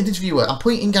 an interviewer. I'm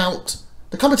pointing out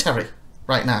the commentary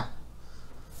right now.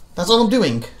 That's all I'm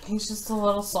doing. He's just a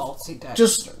little salty,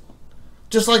 Dexter.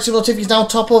 Just like SupernovaTiffy's now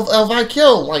top of Viking,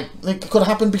 like it could have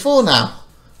happened before now.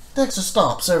 Dexter,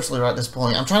 stop. Seriously, right at this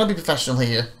point. I'm trying to be professional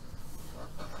here.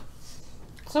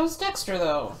 So is Dexter,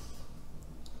 though.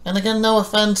 And again, no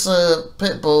offense,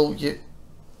 Pitbull, you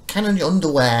kind of in your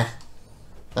underwear.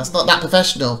 That's not that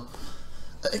professional.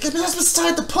 Again, that's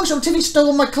beside the point. SupernovaTiffy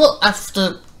stole my clothes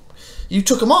after you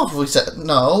took them off. We said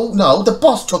no, the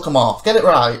boss took them off. Get it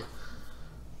right.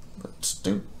 But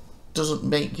dude doesn't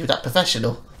make you that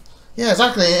professional. Yeah,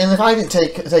 exactly. And if I didn't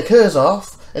take hers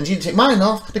off and she didn't take mine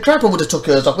off, the crowd would have took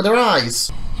hers off with her eyes.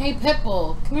 Hey,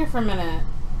 Pitbull, come here for a minute.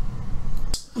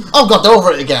 Oh god, they're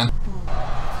over it again.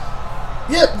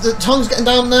 Yep, the tongue's getting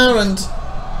down there and...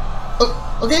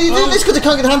 Oh, okay, you do this because they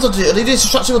can't get hands on you. They just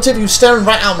distract SupernovaTiffy who's staring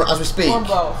right at them as we speak. Or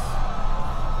both.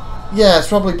 Yeah, it's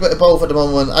probably both at the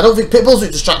moment. I don't think Pitbull's a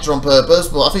distractor on purpose,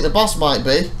 but I think the boss might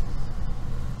be.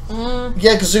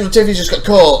 Yeah, because SupernovaTiffy just got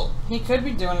caught. He could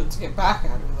be doing it to get back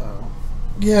at her, though.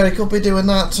 Yeah, he could be doing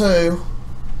that too.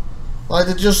 Like,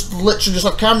 they just literally just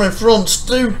have camera in front,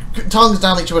 two tongues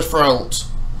down each other's throat.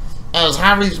 As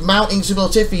Harry's mounting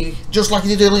SupernovaTiffy just like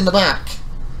he did earlier in the back.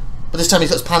 But this time he's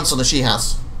got his pants on as she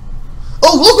has.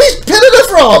 Oh, look where he's pinning her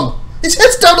from! His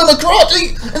head's down on the crotch,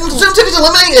 and SupernovaTiffy's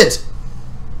eliminated!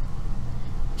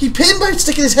 He pinned by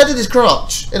sticking his head in her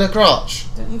crotch.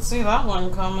 Didn't see that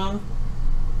one coming.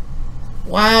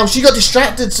 Wow, she got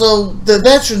distracted, so the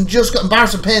veteran just got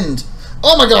embarrassed and pinned.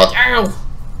 Oh my god, ow!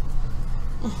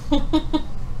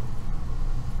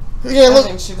 Yeah, look. I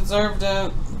think she deserved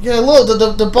it. Yeah, look,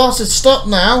 the boss is stopped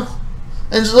now.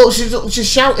 And look, she's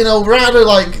shouting over at her,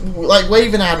 like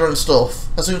waving at her and stuff.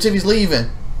 As soon as TV's leaving.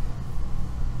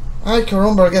 Ay,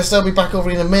 caramba, I guess they'll be back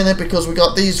over in a minute because we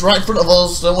got these right in front of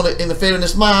us. Don't want to interfere in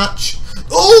this match.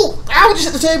 Oh! Ow, just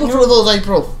hit the table in front of us,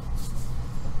 April.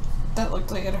 That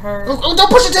looked like it hurt. Oh, don't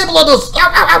push the table on us! Ow,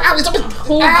 ow, ow, ow! It's on my...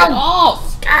 Hold it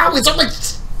off! Ow, it's on my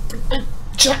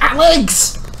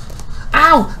legs!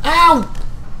 Ow, ow!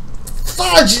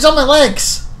 Fudge, it's on my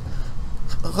legs!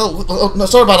 Oh, no,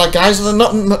 sorry about that, guys.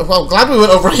 Well, glad we went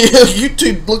over here. You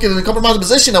two looking in a compromising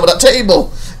position over that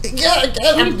table. Yeah,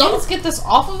 can you please get this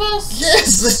off of us?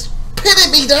 Yes, it's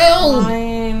pinning me down!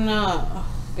 Fine.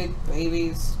 Big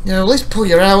babies. Yeah, at least pull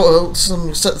your out.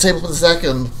 Set the table for a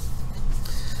second.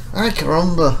 Ay,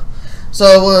 caramba.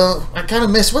 So, I kind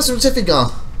of missed. Where's SupernovaTiffy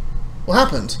gone? What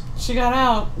happened? She got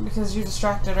out because you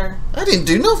distracted her. I didn't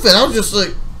do nothing. I was just,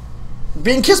 like,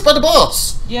 being kissed by the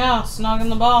boss. Yeah, snogging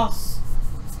the boss.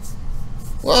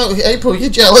 Well, April, you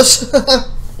jealous?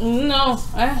 No,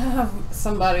 I have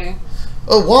somebody.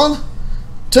 Oh, 1,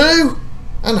 2,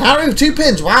 and Harry with 2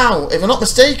 pins. Wow, if I'm not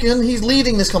mistaken, he's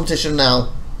leading this competition now.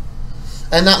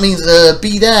 And that means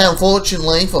B there,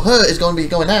 unfortunately, for her is going to be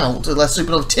going out unless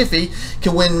SupernovaTiffy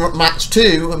can win match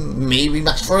 2 and maybe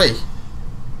match 3.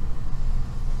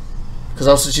 Because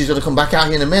obviously she's going to come back out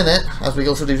here in a minute as we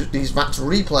go through these match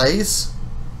replays.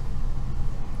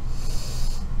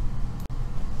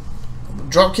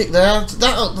 Drop kick there.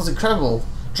 That was incredible.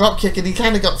 Drop kick, and he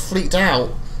kind of got freaked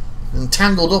out and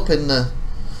tangled up in the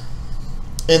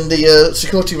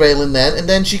security railing then, and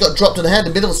then she got dropped on her head in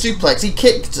the middle of a suplex. He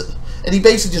kicked, and he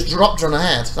basically just dropped her on her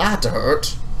head. That had to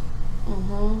hurt.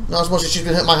 Not as much as she's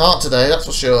been hit my heart today, that's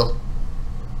for sure.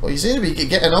 Well, you seem to be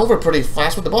getting over pretty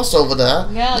fast with the boss over there.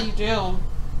 Yeah, you do.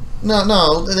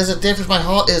 No, there's a difference. My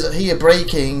heart is here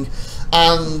breaking,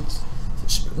 and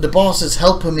the boss is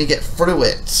helping me get through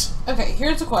it. Okay,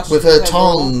 here's a question. With her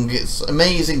tongue, it's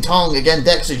amazing tongue. Again,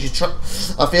 Dexter,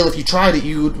 I feel if you tried it,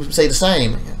 you would say the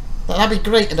same. That'd be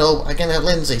great, you know. Again,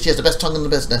 Lindsay, she has the best tongue in the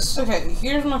business. Okay,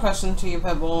 here's my question to you,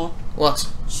 Pebble.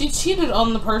 What? She cheated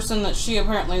on the person that she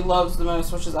apparently loves the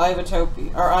most, which is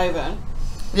IVATOPIA, or Ivan.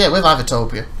 Yeah, with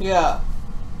IVATOPIA. Yeah.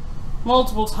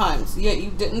 Multiple times. Yet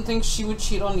you didn't think she would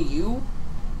cheat on you?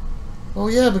 Oh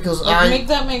yeah, because Make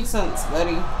that make sense,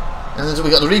 Betty. And then we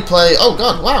got the replay. Oh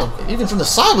god, wow! Even from the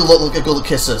side, we look like a good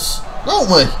kisses. don't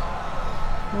we?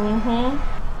 Mm-hmm.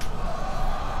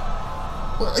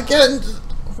 Well, again,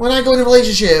 when I go in a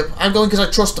relationship, I'm going because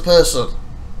I trust the person.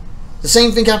 The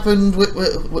same thing happened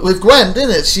with Gwen,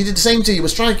 didn't it? She did the same to you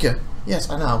with Stryker. Yes,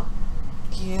 I know.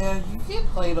 Yeah, you get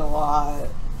played a lot.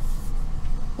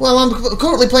 Well, I'm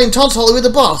currently playing Todd's Hollywood the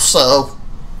boss, so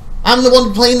I'm the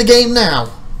one playing the game now.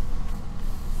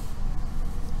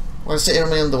 While I sit here in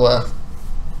my underwear.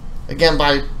 Again,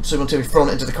 by SupernovaTiffy throwing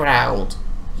it into the crowd.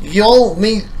 You owe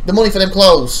me the money for them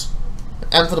clothes.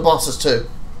 And for the bosses too.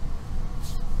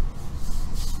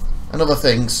 And other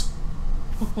things.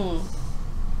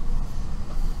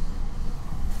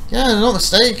 Yeah, I'm not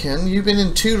mistaken. You've been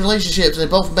in 2 relationships and they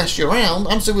both messed you around.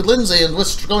 I'm still with Lindsay and we're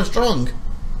going strong.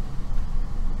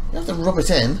 You have to rub it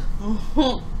in.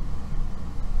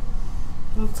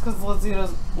 That's because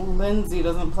Lindsay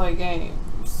doesn't play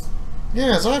games.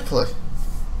 Yeah, exactly.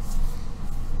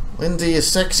 Lindsay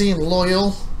is sexy and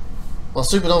loyal. Well,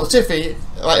 SupernovaTiffy,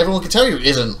 like everyone can tell you,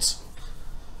 isn't.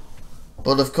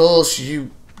 But of course,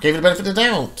 you gave it the benefit of the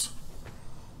doubt.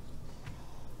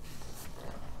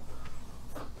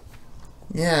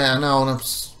 Yeah, I know, and I'm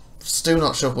still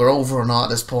not sure if we're over or not at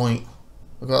this point.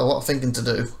 We've got a lot of thinking to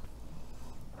do.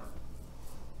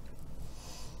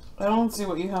 I don't see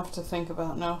what you have to think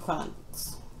about, no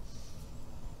offense.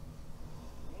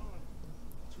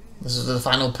 This is the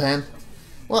final pen.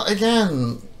 Well,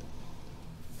 again,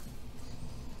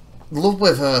 love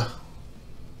with her.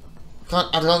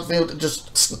 I don't feel to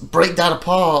just break that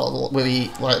apart with you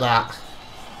like that.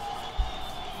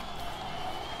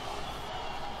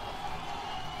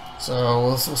 So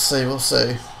we'll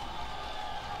see.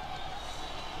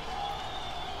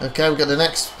 Okay, we've got the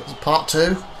next part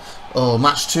 2, or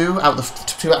match 2 out of the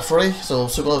 2 out of 3. So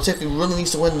SupernovaTiffy really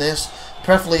needs to win this,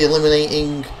 preferably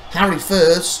eliminating Harry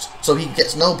first, so he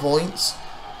gets no points.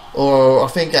 Or I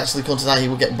think actually, according to that, he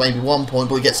will get maybe 1 point,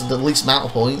 but he gets the least amount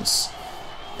of points.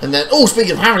 And then, oh,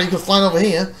 speaking of Harry, he could fly over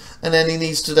here. And then he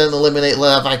needs to then eliminate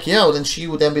IVATOPIA, and she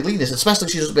would then be leading this, especially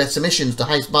if she doesn't get submissions, the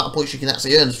highest amount of points she can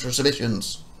actually earn for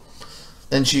submissions.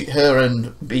 Then her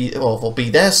and B, well, for B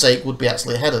their sake, would be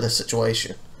actually ahead of this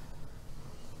situation.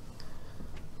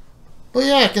 But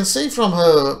yeah, I can see from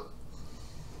her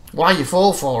why you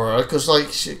fall for her, because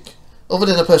like, other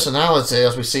than her personality,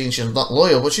 as we've seen, she's not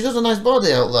loyal, but she does a nice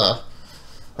body out there.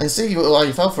 I can see why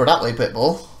you fell for her that way,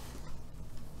 Pitbull.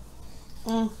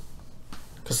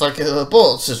 Because like her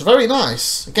butts is very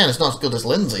nice. Again, it's not as good as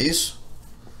Lindsay's,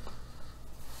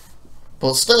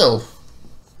 but still,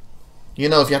 you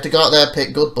know, if you had to go out there and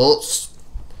pick good butts,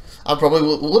 I probably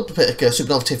would pick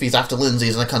SupernovaTiffy's after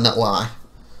Lindsay's, and I cannot lie.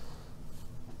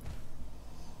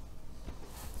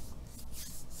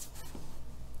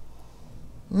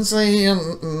 Let's say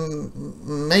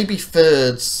maybe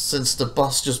 3rd, since the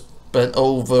boss just bent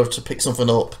over to pick something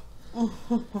up.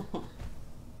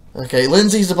 Okay,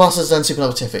 Lindsay's the boss's, then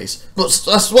SupernovaTiffy's. But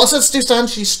that's what said Stu Stan,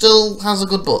 she still has a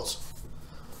good butt.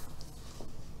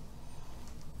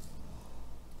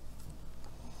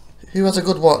 Who has a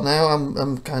good what now?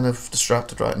 I'm kind of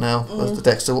distracted right now. As the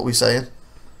Dexter, what we saying?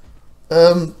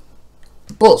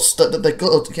 Butts, they're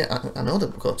good. Yeah, I know they're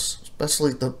good,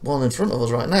 especially the one in front of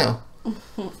us right now.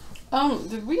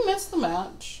 Did we miss the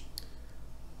match?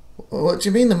 What do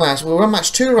you mean the match? We're on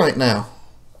match 2 right now.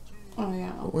 Oh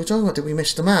yeah. What are we talking about? Did we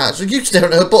miss the match? Are you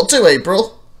staring at her butt too,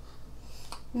 April?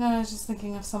 No, I was just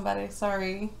thinking of somebody.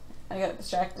 Sorry. I got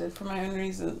distracted for my own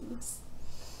reasons.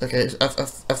 Okay,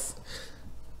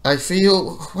 I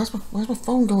feel... Where's my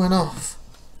phone going off?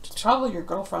 It's probably your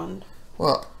girlfriend.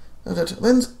 What?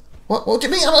 Lindsay... What do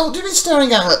you mean? What do you mean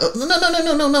staring at her?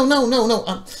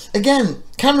 No. Again,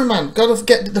 cameraman, gotta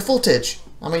get the footage.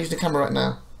 Am I using the camera right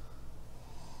now?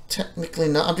 Technically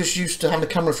not. I'm just used to having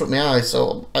the camera in front of my eyes,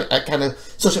 so I kind of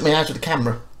such at my eyes with the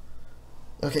camera.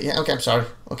 Okay, yeah, okay, I'm sorry.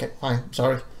 Okay, fine, I'm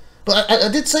sorry. But I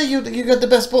did say you got the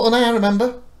best butt on I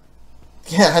remember.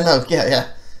 Yeah, I know,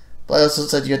 yeah. But I also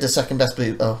said you had the second best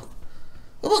boob. Oh.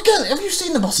 Well, again, have you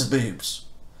seen the boss's boobs?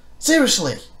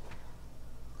 Seriously.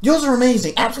 Yours are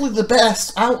amazing, absolutely the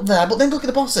best out there, but then look at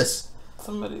the boss's.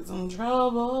 Somebody's in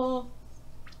trouble.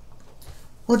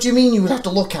 What do you mean you would have to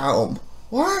look at them?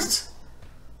 What?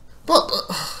 But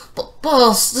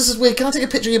boss, this is weird. Can I take a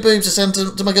picture of your boobs to send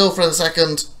to my girlfriend a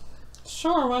second?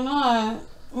 Sure, why not?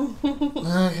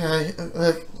 Okay.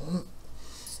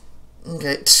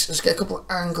 Okay, just get a couple of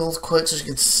angles quick so you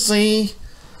can see.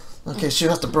 Okay, she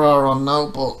has the bra on now,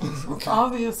 but... Okay.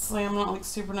 Obviously, I'm not like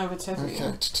SupernovaTiffy.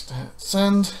 Okay,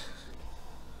 send.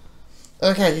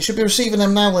 Okay, you should be receiving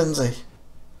them now, Lindsay.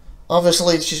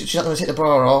 Obviously, she's not going to take the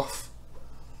bra off.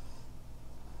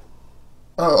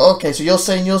 Oh, okay, so you're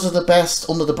saying yours are the best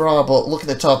under the bra, but look at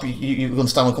the top, you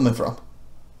understand where I'm coming from.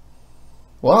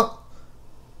 What?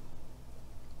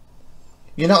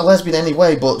 You're not a lesbian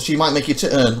anyway, but she might make you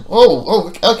turn.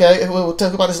 Oh, okay, we'll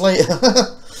talk about this later.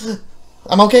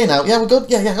 I'm okay now. Yeah, we're good.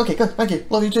 Yeah, okay, good. Thank you.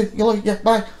 Love you too. You love you.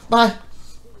 Yeah, bye.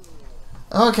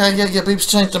 Okay, yeah, your boobs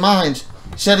changed her mind.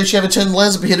 She said if she ever turned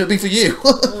lesbian, it'd be for you.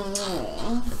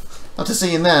 After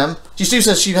seeing them, she still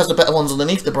says she has the better ones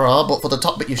underneath the bra, but for the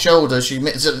top bit of your shoulder, she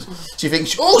thinks,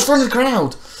 oh, it's front of the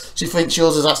crowd. She thinks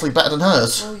yours is actually better than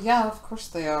hers. Well, yeah, of course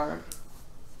they are.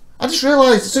 I just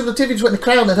realised SupernovaTiffy just went in the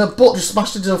crowd and her butt just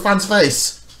smashed into a fan's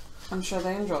face. I'm sure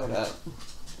they enjoyed it.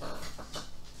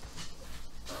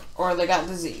 Or they got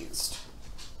diseased.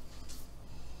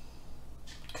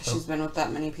 Because she's been with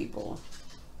that many people.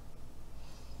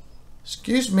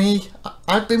 Excuse me,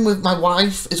 I've been with my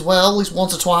wife as well, at least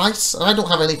once or twice, and I don't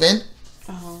have anything.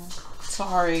 Oh,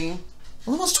 sorry.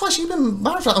 Well, once or twice, you've been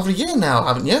married for over a year now,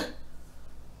 haven't you?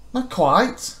 Not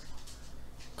quite.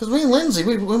 Because me and Lindsay,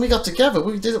 when we got together,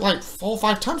 we did it like 4 or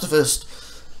 5 times the first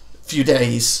few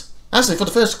days. Actually, for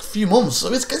the first few months.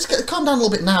 So it's calmed down a little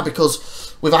bit now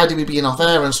because with IDB being off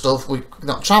air and stuff, we're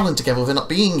not travelling together, we're not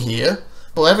being here.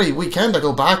 But every weekend I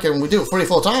go back and we do it 3 or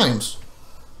 4 times.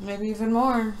 Maybe even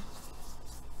more.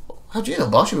 How do you know,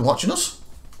 boss? You've been watching us.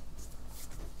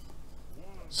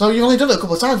 So you've only done it a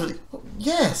couple of times, really?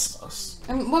 Yes.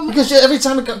 Because every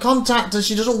time I contact her,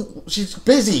 she's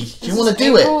busy. She doesn't want to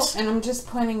do it. And I'm just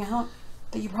pointing out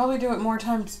that you probably do it more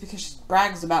times because she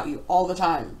brags about you all the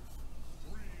time.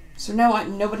 So no,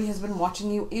 nobody has been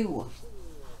watching you. Ew.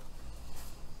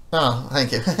 Oh,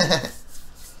 thank you.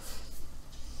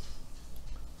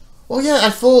 Well, yeah, I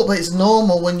thought that it's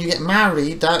normal when you get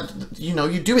married that, you know,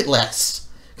 you do it less.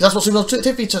 Because that's what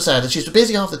SupernovaTiffy just said, and she's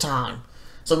busy half the time.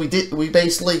 So we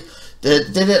basically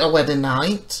did it at a wedding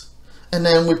night, and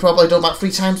then we probably done about 3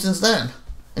 times since then.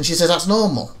 And she says that's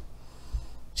normal.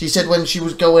 She said when she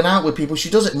was going out with people, she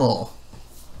does it more.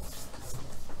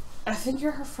 I think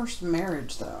you're her first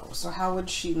marriage, though, so how would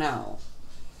she know?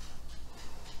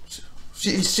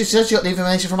 She says she got the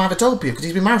information from IVATOPIA, because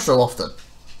he's been married so often.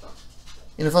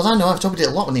 You know, as far as I know, IVATOPIA did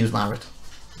a lot when he was married.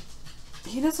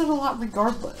 He does it a lot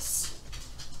regardless.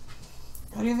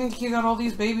 How do you think he got all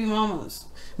these baby mamas?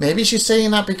 Maybe she's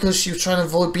saying that because she was trying to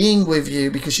avoid being with you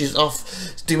because she's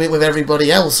off doing it with everybody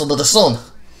else under the sun.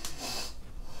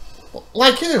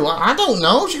 Like who? I don't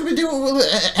know. She could be doing it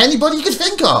with anybody you could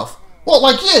think of. What,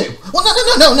 like you? Well,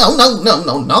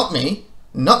 no, not me.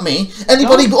 Not me.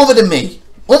 Anybody other than me.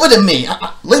 Other than me.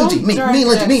 Lindsay,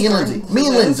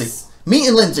 me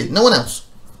and Lindsay. No one else.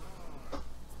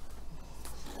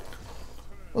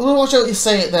 Well, watch out you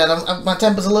say it then. My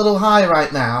temper's a little high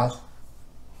right now.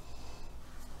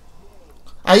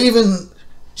 I even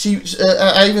thought she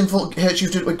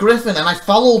was doing it with Griffin, and I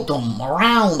followed them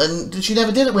around, and she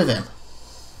never did it with him.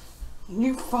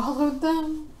 You followed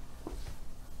them?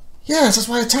 Yes, that's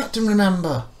why I attacked him,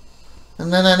 remember?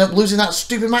 And then I ended up losing that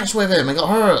stupid match with him and got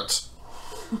hurt.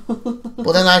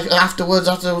 But then afterwards,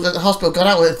 after the hospital, got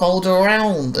out with it, followed her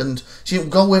around, and she didn't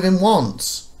go with him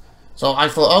once. So I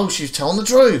thought, oh, she's telling the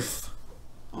truth.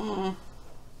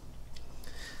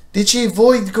 Did she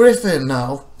avoid Griffin?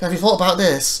 No. Have you thought about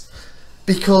this?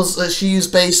 Because she's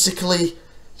basically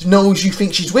knows you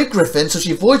think she's with Griffin, so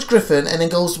she avoids Griffin and then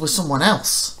goes with someone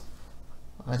else.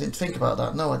 I didn't think about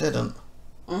that. No, I didn't.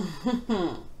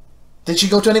 Did she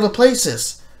go to any other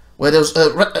places where there was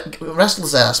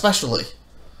wrestlers there, especially?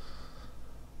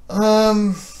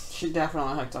 She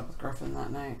definitely hooked up with Griffin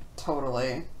that night.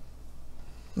 Totally.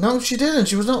 No, she didn't.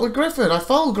 She was not with Griffin. I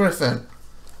followed Griffin.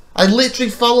 I literally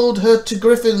followed her to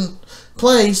Griffin's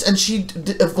place, and she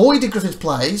avoided Griffin's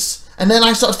place, and then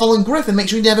I started following Griffin, make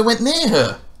sure he never went near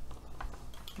her.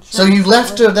 So you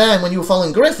left her then when you were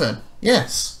following Griffin?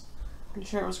 Yes. Are you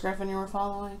sure it was Griffin you were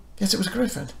following? Yes, it was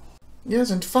Griffin.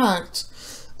 Yes, in fact,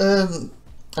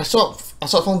 I started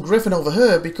following Griffin over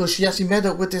her because she actually met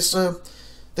up with this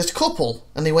couple,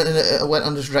 and they went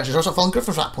on this direction. So I started following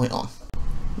Griffin from that point on.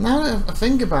 Now that I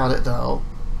think about it, though,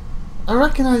 I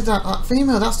recognise that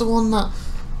female. That's the one that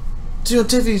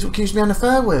SupernovaTiffy keeps me on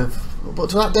affair with. But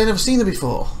to that day, I've never seen her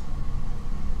before.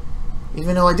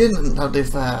 Even though I didn't have the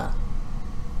affair.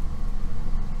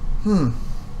 I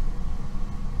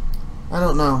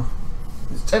don't know.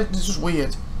 It's just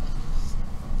weird.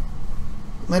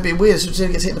 Maybe weird.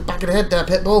 SupernovaTiffy gets hit in the back of the head there,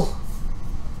 Pitbull.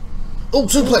 Oh,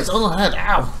 suplex on the head.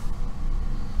 Ow.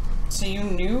 So you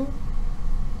knew?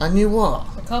 I knew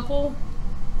what? The couple?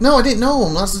 No, I didn't know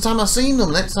them. That's the time I seen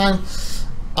them. Next time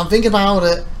I'm thinking about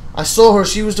it, I saw her.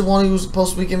 She was the one who was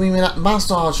supposed to be giving me that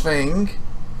massage thing.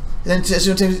 And then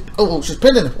oh, she's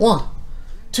pinning. 1,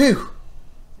 2,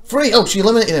 3. Oh, she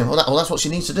eliminated him. Well, that's what she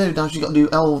needs to do. Now she's got to do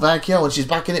El Vecchio, and she's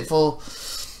back in it for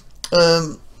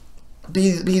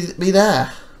be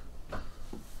there.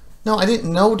 No, I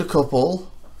didn't know the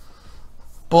couple,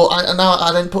 but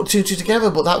I didn't put 2 and 2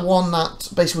 together. But that one that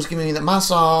basically was giving me the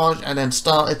massage and then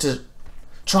started to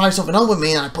try something on with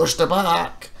me, and I pushed her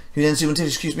back. Who then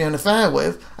SupernovaTiffy accused me of an affair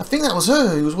with. I think that was her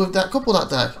who was with that couple that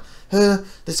day. Her,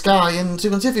 this guy, and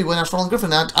SupernovaTiffy when I was following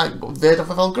Griffin. I veered off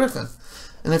of El Griffin,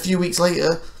 and a few weeks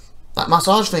later, that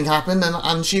massage thing happened,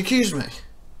 and she accused me.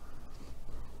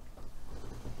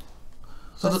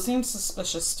 So that seems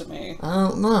suspicious to me. I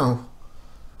don't know.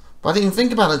 But I didn't even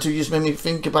think about it until you just made me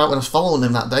think about when I was following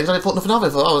him that day. Because I thought nothing of it. I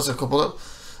thought, oh, there's a couple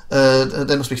of...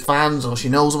 they must be fans, or she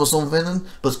knows them or something.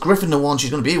 But it's Griffin the one she's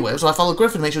going to be with. So I followed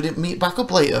Griffin to make sure they didn't meet back up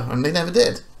later. And they never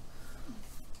did.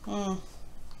 The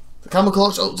camel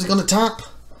clutch, oh, is he going to tap?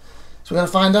 So we're going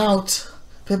to find out.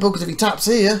 Pitbull, because if he taps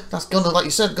here, that's going to, like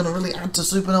you said, going to really add to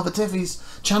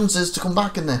SupernovaTiffy's chances to come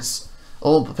back in this.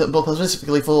 Or Pitbull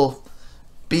specifically for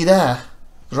Be There.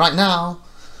 Because right now...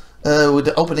 with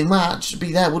the opening match,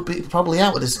 Be There would be probably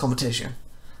out of this competition.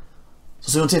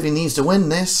 So SupernovaTiffy needs to win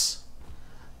this.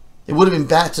 It would have been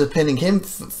better pinning him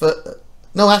for...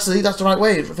 No, actually, that's the right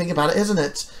way of thinking about it, isn't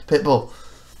it, Pitbull?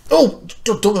 Oh,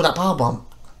 don't do that powerbomb.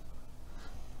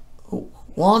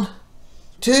 1,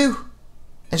 2,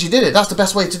 and she did it. That's the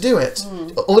best way to do it.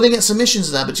 Or they get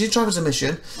submissions there, but she tried for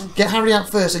submission. Get Harry out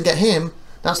first and get him.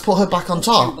 That's put her back on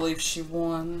top. I can't believe she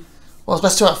won. Well, it's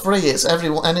best 2 out of 3. It's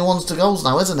anyone's to goals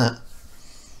now, isn't it?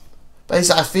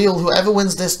 Basically, I feel whoever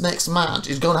wins this next match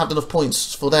is going to have enough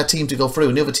points for their team to go through,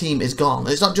 and the other team is gone.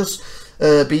 It's not just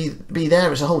be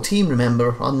there; it's a whole team.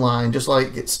 Remember, online, just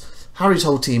like it's Harry's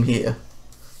whole team here.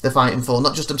 They're fighting for,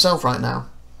 not just himself right now.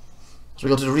 So we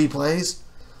go to the replays.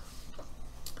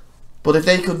 But if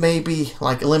they could maybe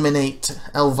like eliminate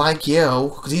El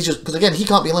Vecchio, because again he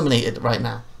can't be eliminated right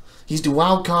now. He's the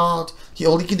wild card.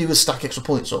 All he can do is stack extra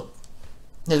points up.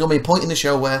 There's going to be a point in the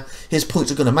show where his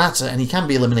points are going to matter and he can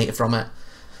be eliminated from it.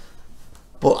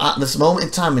 But at this moment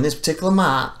in time, in this particular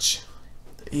match,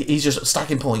 he's just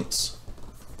stacking points.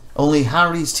 Only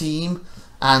Harry's team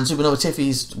and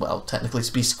SupernovaTiffy's, well, technically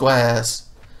it's Be Square's,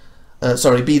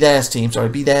 Be There's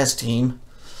team,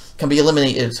 can be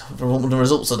eliminated from the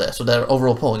results of this, with their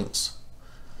overall points.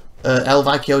 El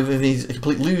Vecchio, if he's a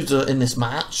complete loser in this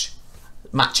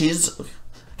matches,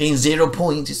 gain 0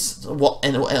 points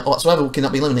whatsoever,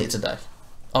 cannot be eliminated today.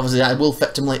 Obviously that will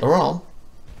affect him later on.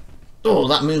 Oh,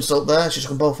 that moonsault there, she took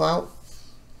them both out.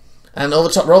 And over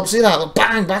top rope, see that?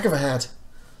 Bang, back of her head.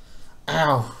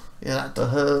 Ow. Yeah, that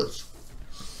hurts.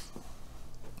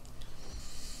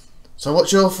 So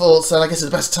what's your thoughts then? I guess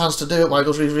it's the best chance to do it while it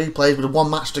goes through replays with 1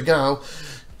 match to go.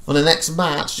 For the next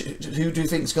match, who do you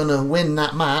think is going to win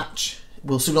that match?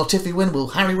 Will SupernovaTiffy win? Will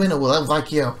Harry win? Or will El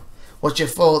Vecchio? What's your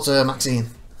thoughts, Maxine?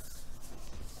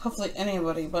 Hopefully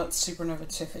anybody but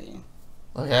SupernovaTiffy.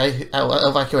 Okay,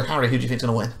 El Vecchio and Harry, who do you think is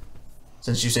going to win?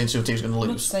 Since you say SupernovaTiffy's going to lose.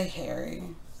 Let's say Harry.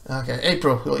 Okay,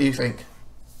 April, what do you think?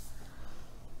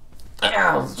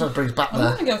 Ow, trying to bring us back there.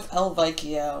 I'm going to go with El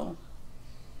Vecchio.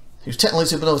 Who's technically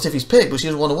SupernovaTiffy's pick, but she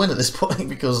doesn't want to win at this point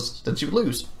because then she would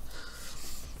lose.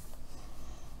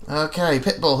 Okay,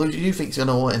 Pitbull, who do you think is going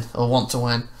to win or want to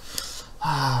win?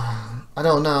 I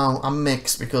don't know. I'm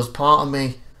mixed because part of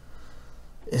me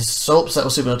is so upset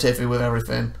with SupernovaTiffy with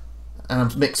everything, and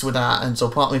I'm mixed with that. And so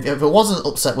part of me, if I wasn't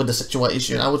upset with the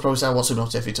situation, I would probably say I want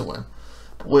SupernovaTiffy to win.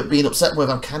 But with being upset with,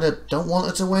 I kind of don't want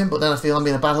her to win, but then I feel I'm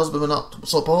being a bad husband for not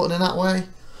supporting in that way.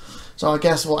 So I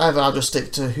guess whatever, I'll just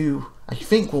stick to who I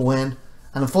think will win.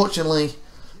 And unfortunately,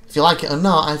 if you like it or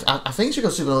not, I think she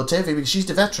goes SupernovaTiffy because she's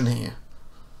the veteran here.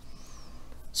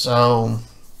 So,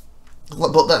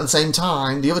 but at the same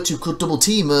time, the other two could double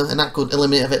team her, and that could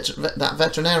eliminate that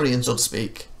veterinarian, so to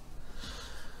speak.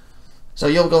 So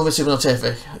you're going with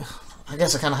SupernovaTiffy. I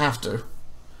guess I kind of have to.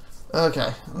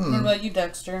 Okay. What about you,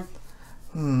 Dexter?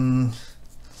 Again,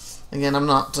 I'm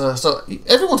not. So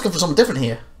everyone's going for something different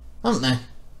here, haven't they?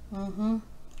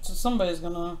 So somebody's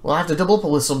gonna. Well, I have to double up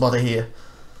with somebody here.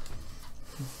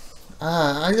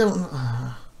 I don't.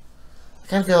 I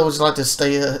kind of feel I would like to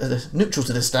stay neutral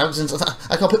to this now, since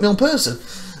I can't pick my own person.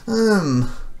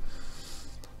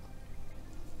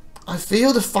 I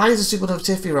feel the fight is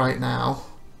SupernovaTiffy right now.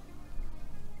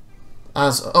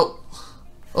 As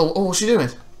what's she doing?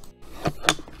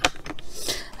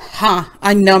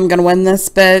 I know I'm gonna win this,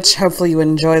 bitch. Hopefully you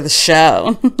enjoy the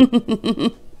show.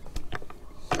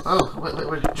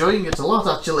 We're enjoying it a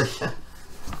lot, actually.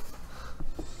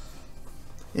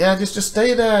 Yeah, just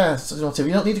stay there. You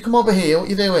don't need to come over here. What are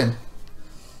you doing?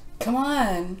 Come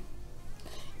on.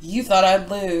 You thought I'd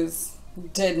lose.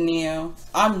 Didn't you?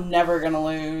 I'm never gonna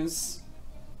lose.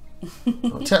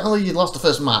 Well, technically, you lost the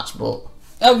first match, but...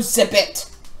 Oh, zip it!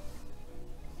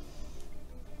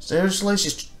 Seriously?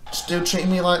 She's still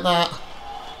treating me like that?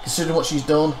 Considering what she's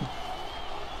done?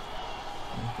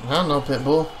 I don't know,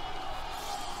 Pitbull.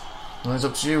 Well, it's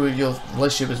up to you. Your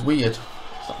relationship is weird.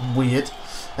 It's not weird.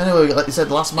 Anyway, like you said,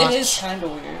 the last match... It is kind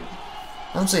of weird.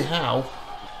 I don't see how.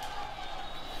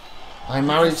 I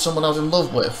married someone I was in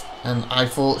love with, and I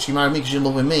thought she married me because she's in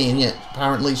love with me, and yet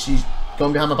apparently she's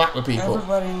going behind my back with people.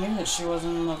 Everybody knew that she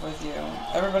wasn't in love with you.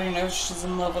 Everybody knows she's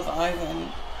in love with Ivan.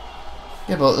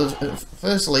 Yeah, but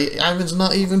firstly, Ivan's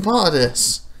not even part of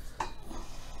this.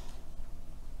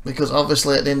 Because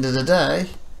obviously at the end of the day,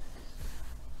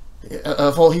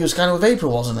 I thought he was kind of with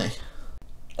April, wasn't he?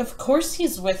 Of course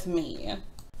he's with me.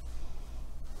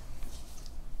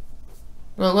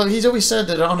 Well, he's always said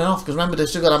that on and off, because remember, they've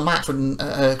still got a match when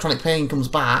Chronic Pain comes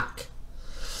back,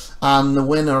 and the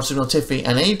winner of SupernovaTiffy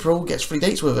and April gets 3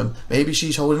 dates with him. Maybe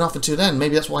she's holding off until then.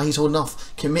 Maybe that's why he's holding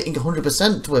off, committing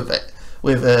 100% with it,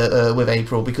 with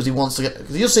April, because he wants to get,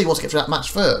 because he'll say he wants to get through that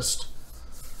match first.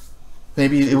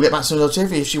 Maybe he'll get back to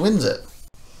SupernovaTiffy if she wins it.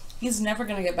 He's never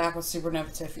going to get back with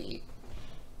SupernovaTiffy.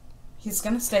 He's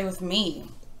going to stay with me.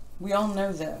 We all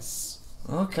know this.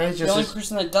 Okay, just... The only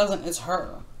person that doesn't is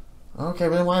her. Okay,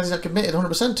 but then why is he not committed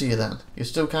 100% to you then? You're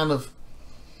still kind of...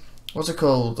 What's it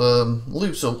called?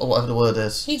 Loose or whatever the word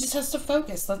is. He just has to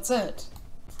focus, that's it.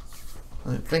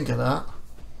 I didn't think of that.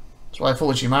 That's why I thought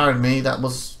when she married me, that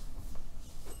was...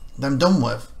 them done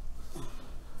with.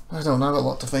 I don't know, I've got a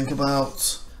lot to think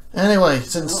about. Anyway,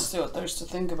 since... I don't see what there's to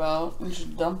think about. We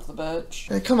should dump the bitch.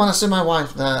 Hey, come on, I see my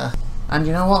wife there. And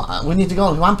you know what? We need to go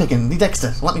on who I'm picking. Lee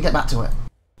Dexter. Let me get back to it.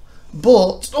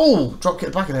 But... Oh! Drop kick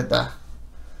the back of the head there.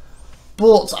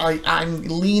 But I'm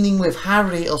leaning with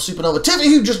Harry or SupernovaTiffy,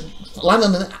 who just landed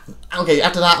on the... Okay,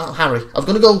 after that, Harry.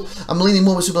 I'm leaning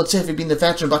more with SupernovaTiffy being the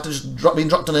veteran, but just being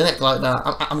dropped on the neck like that.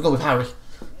 I'm going with Harry.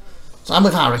 So I'm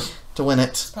with Harry to win it.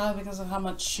 It's probably because of how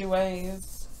much she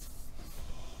weighs.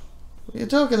 What are you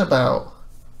talking about?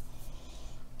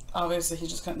 Obviously, he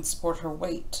just couldn't support her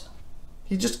weight.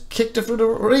 He just kicked her through the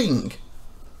ring.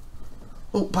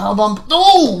 Oh, powerbomb.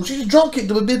 Oh, she just drop kicked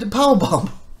her with a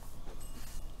powerbomb.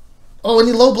 Oh, and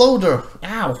he low blowed her.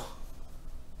 Ow.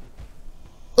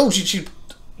 Oh, she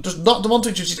just knocked him onto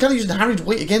it. She's kind of using Harry's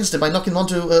weight against him by knocking him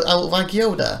onto El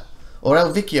Vecchio there. Or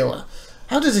El Vecchio.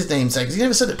 How does his name say? Because he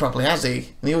never said it properly, has he?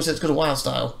 And he always said it's good at Wild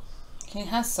Style. He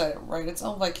has said it right. It's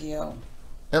El Vecchio.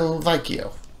 El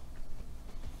Vecchio.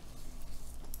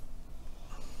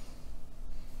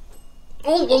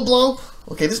 Oh, low blow.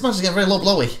 Okay, this match is getting very low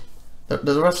blowy.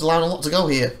 The ref's allowing a lot to go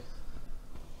here.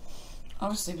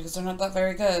 Obviously, because they're not that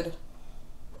very good.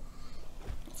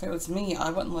 If it was me,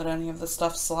 I wouldn't let any of this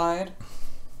stuff slide.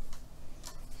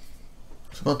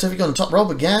 Well, Tiffy going top rope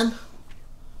again.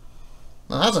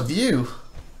 Now that's a view.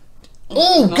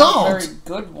 Oh, not God! A very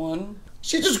good one.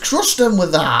 She just crushed him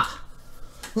with that.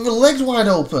 With her legs wide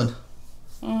open.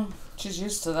 She's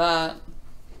used to that.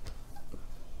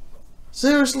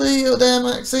 Seriously, you there,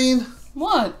 Maxine?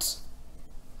 What?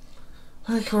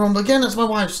 Hey, Caramba, again, that's my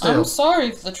wife still. I'm sorry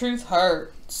if the truth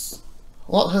hurts.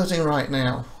 What hurting right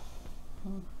now?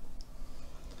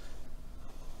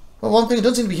 Well, one thing I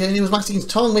don't seem to be hearing was Maxine's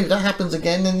tongue. Maybe that happens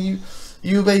again, and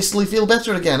you basically feel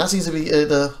better again. That seems to be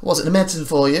the medicine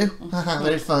for you. Haha,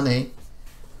 very funny.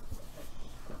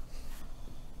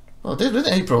 Oh, didn't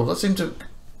it, April? That seemed to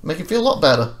make you feel a lot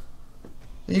better.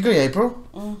 You agree, April?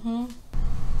 Mm-hmm.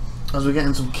 As we're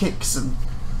getting some kicks, and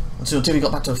until Timmy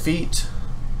got back to her feet.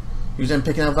 He was then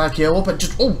picking El Vecchio up and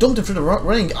just, dumped him through the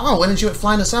ring. Oh, and then she went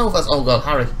flying herself. That's, oh God,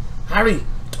 Harry.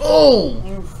 Oh!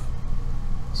 Oof.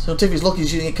 So Tiffy's lucky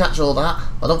she didn't catch all that.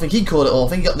 I don't think he caught it all. I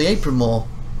think he got the apron more.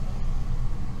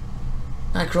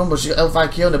 Ah, crumble, she got El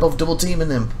Vecchio and they're both double teaming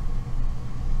him.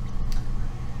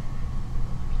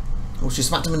 Oh, she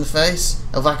smacked him in the face.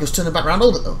 El Vecchio's turning back around.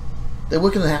 Oh, they're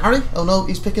working on Harry. Oh no,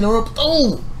 he's picking her up.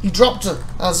 Oh, he dropped her.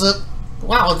 As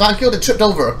wow, El Vecchio, they tripped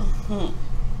over her.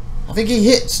 I think he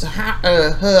hit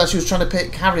her as she was trying to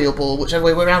pick Harry up, or whichever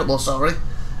way around it was, sorry.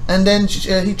 And then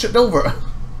he tripped over her.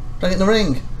 Trying to get in the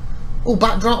ring. Oh,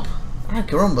 backdrop. Ah,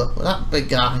 caramba. With that big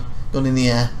guy going in the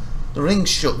air. The ring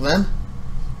shook then.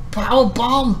 Power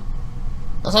bomb.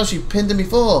 That's how she pinned him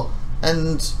before.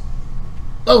 And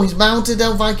oh, he's mounted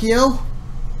El Vecchio.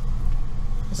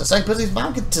 It's the same person he's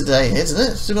mounted today, isn't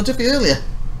it? SupernovaTiffy earlier.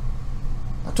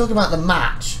 I'm talking about the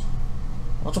match.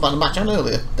 I was talking about the match and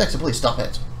earlier. Dexter, please stop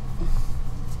it.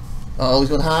 Oh, he's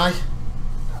going high.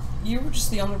 You were just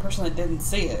the only person that didn't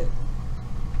see it.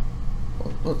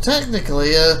 Well,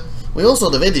 technically, we all saw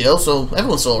the video, so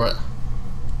everyone saw it.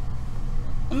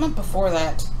 I meant before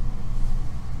that.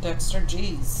 Dexter,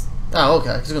 jeez. Oh,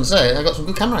 okay. I was going to say, I got some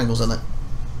good camera angles in it.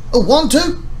 Oh, 1,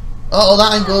 2. Oh,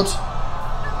 that ain't good.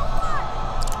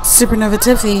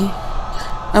 SupernovaTiffy,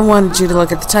 I wanted you to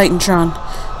look at the Titantron.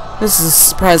 This is a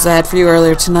surprise I had for you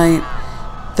earlier tonight.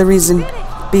 The reason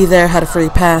Be There had a free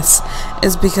pass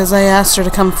is because I asked her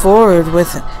to come forward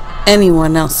with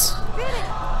anyone else,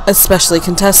 especially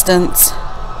contestants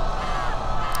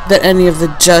that any of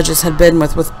the judges had been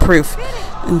with proof,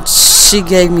 and she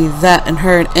gave me that and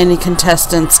her and any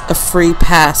contestants a free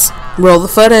pass. Roll the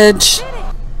footage.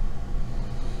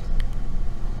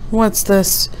 What's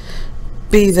this?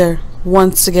 Be There,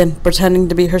 once again pretending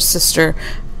to be her sister,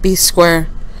 B Square,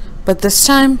 but this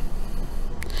time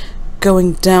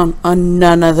going down on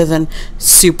none other than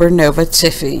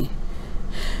SupernovaTiffy.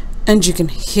 And you can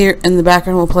hear in the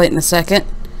background, we'll play it in a second.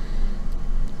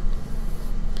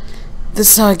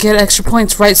 This is how I get extra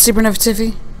points, right,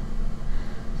 SupernovaTiffy?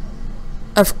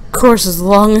 Of course, as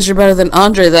long as you're better than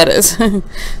Andre, that is.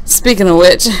 Speaking of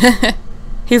which,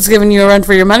 he's giving you a run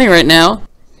for your money right now.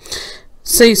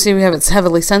 So you see we have it's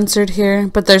heavily censored here,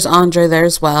 but there's Andre there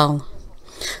as well.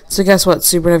 So guess what,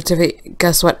 SupernovaTiffy?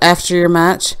 Guess what? After your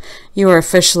match, you are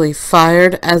officially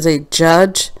fired as a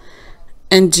judge,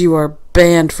 and you are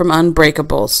banned from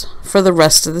Unbreakables for the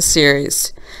rest of the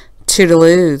series.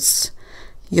 Toodaloos,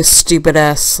 you stupid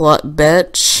ass slut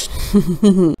bitch.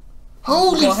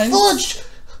 Holy fudge!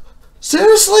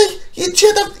 Seriously? You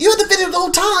had the video the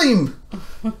whole time?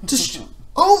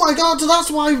 Oh my god, so that's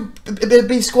why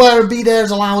B Square and B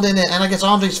There's allowed in it, and I guess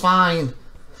Andre's fine.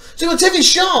 So Tiffy's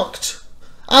shocked,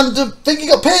 and think he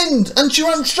got pinned, and she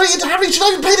ran straight into Harry. She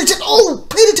not even paid attention. Oh,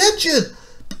 paid attention.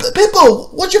 Pippo,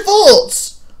 what's your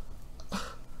thoughts?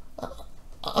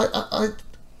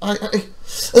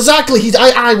 Exactly.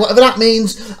 Whatever that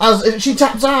means. As she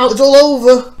taps out, it's all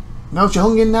over. No, she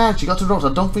hung in there. She got to the ropes.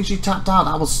 I don't think she tapped out.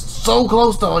 I was so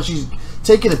close to her. She's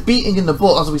taking a beating in the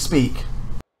butt as we speak.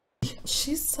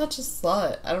 She's such a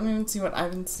slut. I don't even see what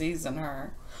Ivan sees in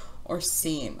her. Or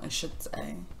seen, I should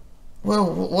say. Well,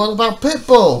 what about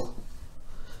Pitbull?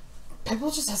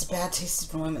 Pitbull just has bad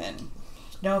taste in women.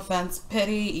 No offense,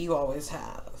 Pity, you always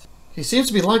have. He seems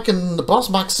to be liking the boss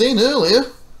Maxine earlier.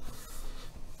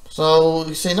 So,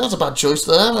 you're saying that's a bad choice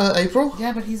there, April?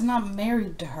 Yeah, but he's not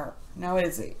married to her. Now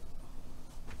is he?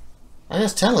 I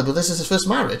guess tell him, but this is his first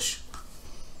marriage.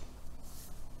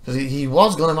 Because he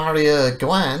was going to marry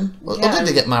Gwen. Well, yeah, or did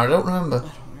they get married? I don't remember. I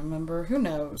don't remember. Who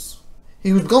knows?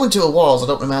 He was going to a wars, I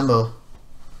don't remember.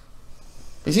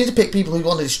 He seemed to pick people who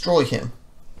want to destroy him.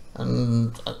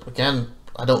 And, again,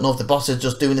 I don't know if the boss is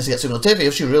just doing this to get SupernovaTiffy,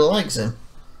 if she really likes him.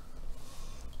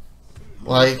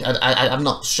 Like, I'm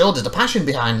not sure there's a passion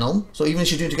behind them. So even if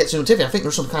she's doing it to get SupernovaTiffy, I think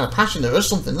there's some kind of passion. There is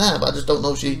something there, but I just don't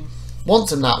know if she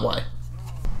wants him that way.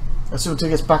 As SupernovaTiffy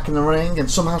gets back in the ring, and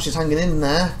somehow she's hanging in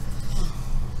there.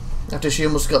 After she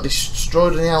almost got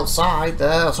destroyed on the outside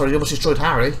there. Sorry, she almost destroyed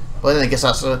Harry. But then I guess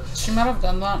that's a... She might have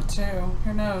done that too.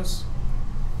 Who knows?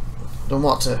 Done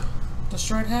what to?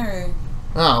 Destroyed Harry.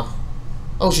 Oh.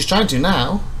 Oh, she's trying to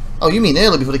now. Oh, you mean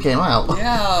early before they came out?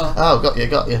 Yeah. Oh, got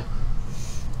you.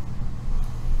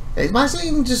 It might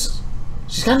seem just...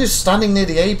 She's kind of just standing near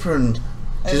the apron.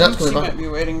 I think she might be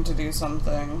waiting to do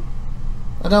something.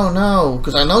 I don't know,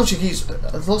 because I know she keeps...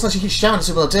 It looks like she keeps shouting at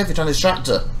SupernovaTiffy trying to distract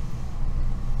her.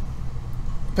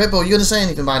 Pitbull, you going to say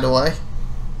anything, by the way?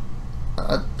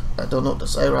 I don't know what to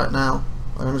say right now.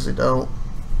 I honestly don't.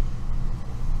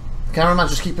 The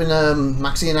cameraman's just keeping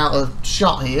Maxine out of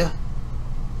shot here.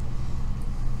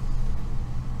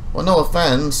 Well, no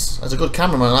offence. As a good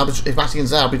cameraman, if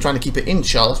Maxine's there, I'll be trying to keep it in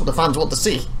shot. That's what the fans want to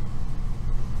see.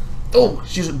 Oh,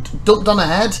 she's ducked on her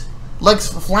head. Legs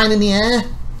flying in the air.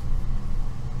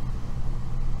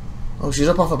 Oh, she's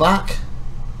up off her back.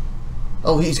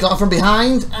 Oh, he's got her from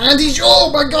behind, and he's...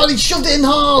 Oh my god, he shoved it in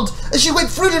hard as she went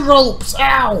through the ropes.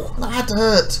 Ow! That had to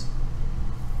hurt.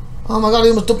 Oh my god, he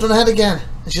almost dumped on her head again.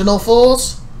 Is she no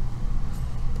fours?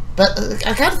 But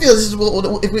I kind of feel this is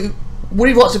what... If we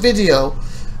rewatch the video,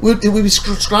 we'd be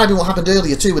describing what happened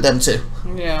earlier too with them two.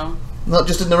 Yeah. Not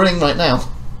just in the ring right now.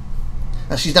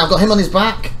 And she's now got him on his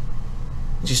back.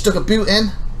 And she stuck a boot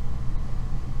in.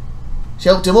 She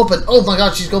helped him up, and oh my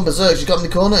god, she's gone berserk. She's got him in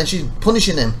the corner and she's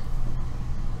punishing him.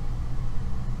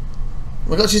 Oh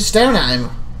my god, she's staring at him.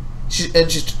 She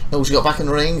got back in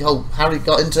the ring. Oh, Harry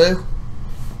got into.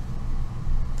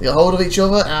 They got hold of each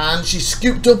other, and she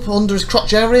scooped up under his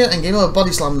crotch area and gave him a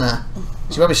body slam there.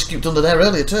 She probably scooped under there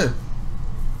earlier too.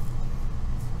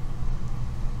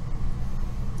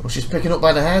 Oh, she's picking up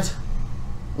by the head,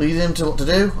 leading him to what to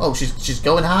do. Oh, she's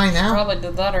going high now. Probably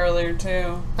did that earlier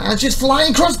too. And she's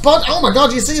flying crossbody. Oh my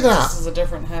god, you see that? This is a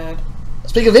different head.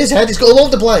 Speaking of his head, he's got all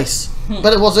over the place.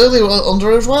 But it was earlier under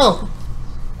her as well.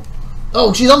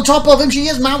 Oh, she's on top of him. She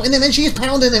is mounting him, and she is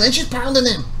pounding him, and she's pounding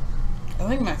him. I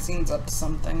think Maxine's up to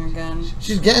something again.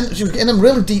 She was getting him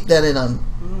really deep there in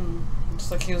him.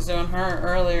 Just like he was doing her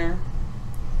earlier.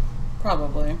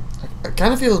 Probably. I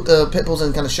kind of feel Pitbull's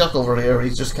in kind of shock over here.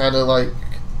 He's just kind of like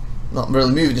not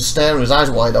really moving, just staring, his eyes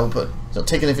wide open. He's not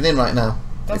taking anything in right now.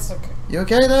 That's okay. You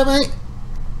okay there, mate?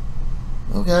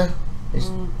 Okay. He's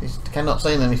kind of not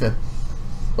saying anything.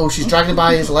 Oh, she's dragging him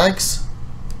by his legs.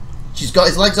 She's got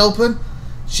his legs open.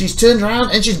 She's turned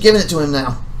around and she's giving it to him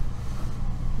now.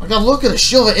 My God, look at her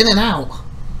shove it in and out.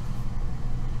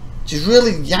 She's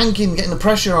really yanking, getting the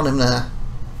pressure on him there.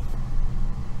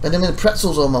 Bending him in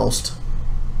pretzels almost.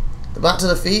 The back to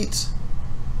the feet.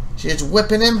 She's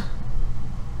whipping him.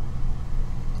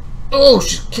 Oh,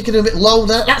 she's kicking him a bit low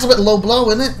there. That's a bit low blow,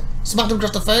 isn't it? Smacked him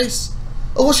across the face.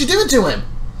 Oh, what's she doing to him?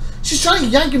 She's trying to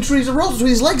yank him through his ropes between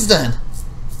his legs then.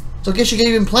 So I guess she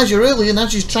gave him pleasure earlier, and now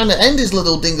she's trying to end his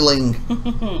little dingling.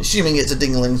 Assuming it's a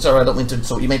dingling. Sorry, I don't mean to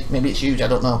insult you. Maybe it's huge, I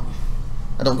don't know.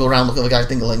 I don't go around looking at the guy's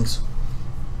dinglings.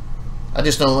 I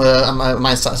just know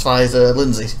mine satisfies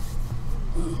Lindsay.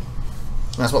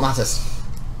 That's what matters.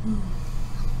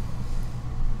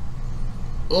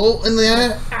 Oh, in the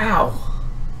air. Ow.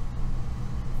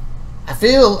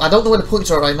 I don't know where the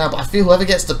points are right now, but I feel whoever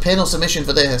gets the pin or submission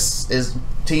for this is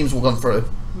teams will come through.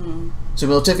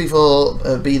 SupernovaTiffy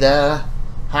for Be There,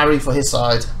 Harry for his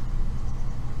side.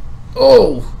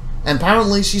 Oh! And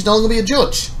apparently she's no longer be a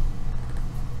judge.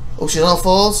 Oh, she's on all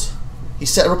fours. He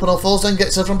set her up on all fours, then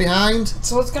gets her from behind.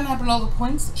 So what's going to happen to all the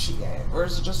points that she gave? Or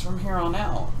is it just from here on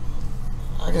out?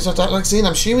 I guess I'd like seeing.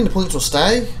 I'm assuming the points will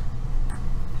stay.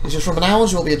 It's just from now on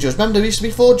she won't be a judge. Remember, there used to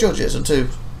be 4 judges and 2.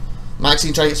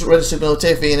 Maxine tried to get rid of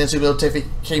SupernovaTiffy, and then SupernovaTiffy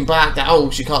came back that, oh,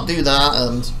 she can't do that,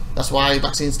 and that's why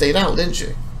Maxine stayed out, didn't she?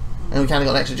 And we kind of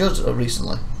got an extra judge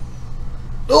recently.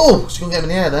 Oh, she couldn't get him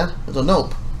in the air then. It was a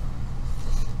nope.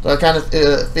 So I kind of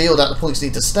feel that the points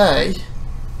need to stay.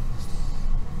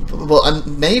 But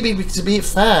maybe to be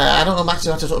fair, I don't know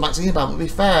Maxine, I have to talk to Maxine about, but to be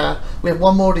fair, we have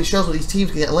one more of these shows where these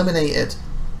teams can get eliminated.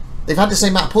 They've had the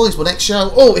same amount of points, but next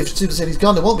show, oh, if SupernovaTiffy's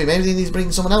gone, there won't be. Maybe they need to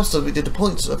bring someone else to do the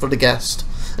points for the guest.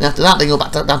 And after that, they go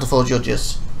back down to 4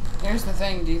 judges. Here's the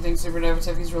thing, do you think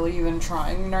SupernovaTiffy's really even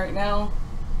trying right now?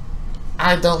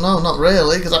 I don't know, not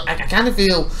really, because I kind of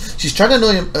feel she's trying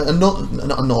to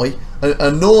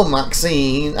annoy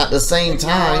Maxine at the same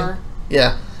time.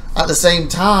 Yeah, at the same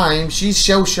time, she's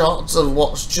show shots of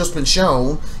what's just been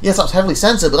shown. Yes, that's heavily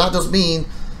censored, but that does mean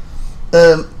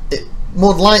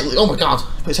more than likely. Oh my God,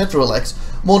 put his head through her legs.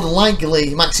 More than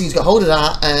likely, Maxine's got hold of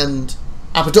that, and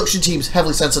our production team's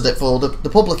heavily censored it for the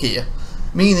public here,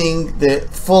 meaning the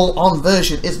full-on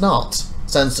version is not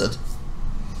censored.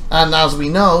 And as we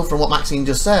know from what Maxine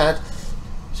just said,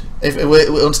 if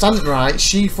we understand it right,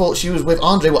 she thought she was with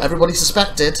Andre, what everybody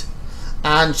suspected,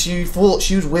 and she thought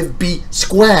she was with B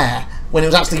Square when it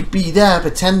was actually Be There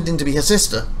pretending to be her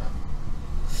sister.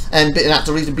 And that's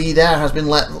the reason Be There has been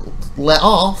let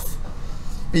off,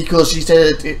 because she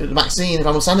said, Maxine, if I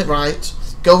understand it right,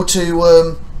 go to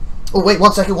oh wait,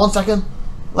 one second.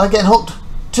 Like getting hooked.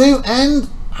 2 and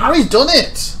Harry's done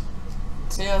it.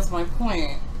 See, that's my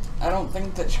point. I don't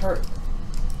think that her.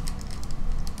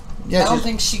 Yeah, I don't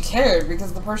think she cared,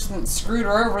 because the person that screwed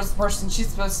her over is the person she's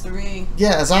supposed to be.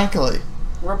 Yeah, exactly.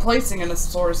 Replacing in a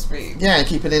so to speak. Yeah, and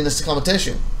keeping in this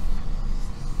competition.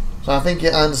 So I think I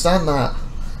understand that.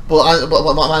 But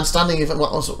my understanding, if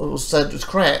what was said was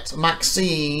correct,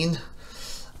 Maxine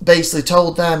basically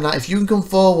told them that if you can come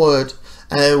forward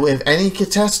with any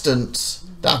contestants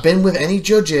that have been with any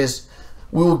judges,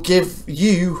 we will give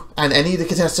you and any of the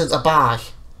contestants a bye.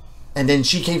 And then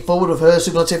she came forward with her,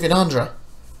 SupernovaTiffy and Andre.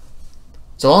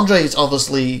 So Andre's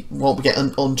obviously won't get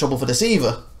in trouble for this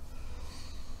either.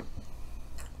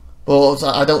 But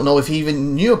I don't know if he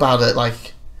even knew about it.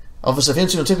 Like, obviously, if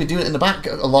him and SupernovaTiffy doing it in the back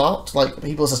a lot, like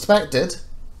people suspected,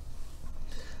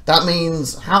 that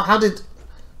means how did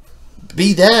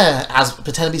Be There as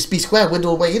pretend to be Square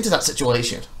windle way into that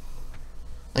situation?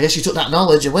 I guess she took that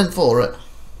knowledge and went for it.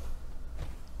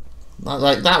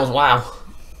 Like that was wow.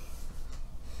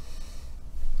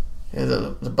 Yeah,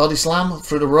 the body slam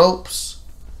through the ropes.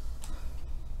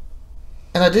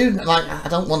 And I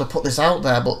don't want to put this out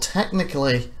there, but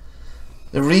technically,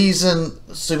 the reason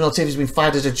SupernovaTiffy's been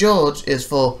fired as a judge is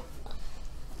for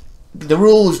the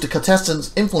rules the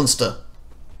contestants influenced her.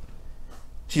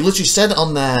 She literally said it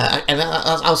on there, and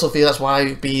I also feel that's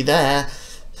why Be There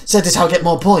said this how I get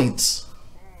more points.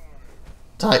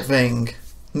 Type thing.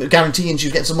 Guaranteeing she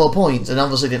was getting some more points, and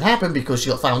obviously it didn't happen because she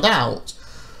got found out.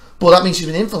 But that means she's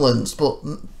been influenced. But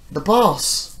the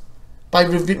boss, by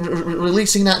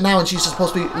releasing that now, and she's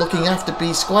supposed to be looking after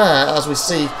B Square, as we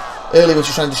see earlier when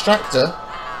she's trying to distract her,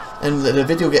 and the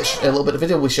video gets a little bit of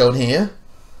video was shown here.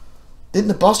 Didn't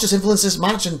the boss just influence this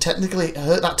match and technically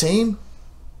hurt that team?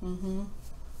 Mm-hmm.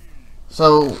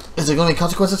 So, is there going to be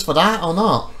consequences for that or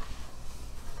not?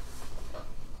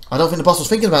 I don't think the boss was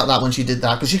thinking about that when she did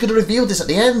that, because she could have revealed this at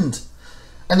the end,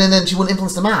 and then she wouldn't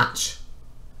influence the match.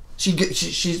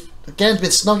 She's again been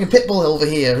snogging Pitbull over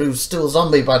here, who's still a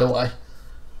zombie, by the way,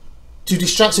 to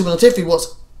distract SupernovaTiffy,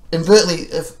 what's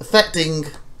inadvertently affecting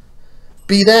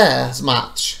Be There's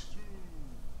match.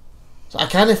 So I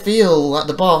kind of feel like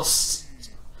the boss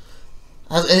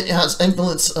has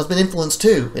been influenced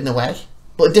too, in a way,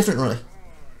 but differently.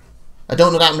 I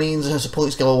don't know if that means her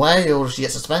points go away or she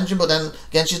gets suspension, but then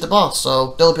again, she's the boss,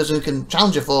 so the only person who can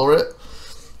challenge her for it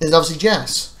is obviously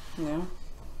Jess. Yeah.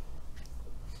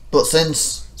 But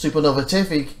since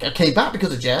SupernovaTiffy came back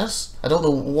because of Jess, I don't know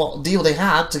what deal they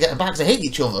had to get her back, 'cause they hate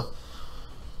each other.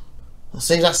 Let's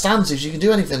see if that stands, if she can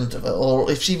do anything to her,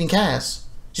 or if she even cares.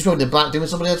 She's probably back doing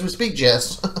somebody else with speak,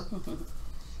 Jess. You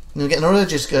know, getting her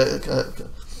urges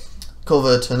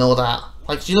covered and all that.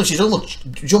 Like, you know, she's almost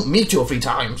jumped me 2 or 3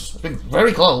 times. It's been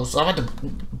very close. I've had to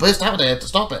burst out of there to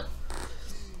stop it.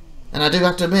 And I do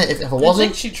have to admit, if I wasn't... I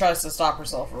think she tries to stop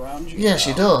herself around you. Yeah,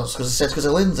 she does, because it says because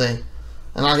of Lindsay.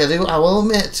 And I will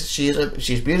admit,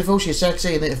 she's beautiful, she's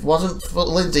sexy, and if it wasn't for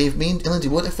Lindsay, if me and Lindsay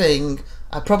weren't a thing,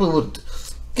 I probably would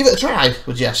give it a try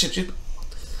with Jess.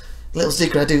 Little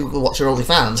secret, I do watch her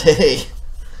OnlyFans. Hey.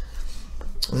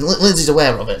 Lindsay's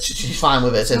aware of it. She's fine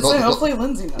with it. So hopefully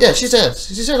Lindsay knows. Yeah, she said.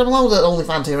 She said I'm allowed with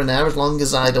OnlyFans here and there as long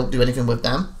as I don't do anything with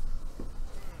them.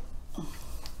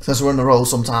 Since we're on the roll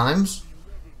sometimes.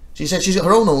 She said she's got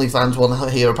her own OnlyFans one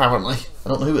here apparently. I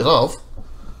don't know who it's of.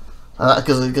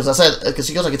 Because I said, because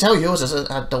she goes, I can tell you yours. I said,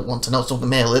 I don't want to know something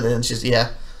mail it. And she's,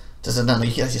 yeah. I said, no,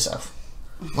 you get yourself.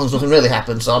 As long as nothing really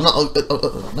happens. So I'm not,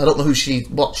 I don't know who she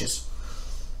watches.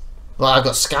 But I've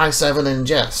got Sky 7 and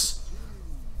Jess.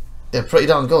 They're pretty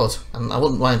darn good. And I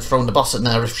wouldn't mind throwing the boss in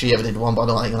there if she ever did one, but I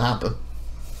don't think it's going to happen.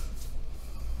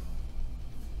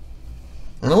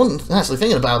 And I wasn't actually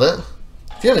thinking about it.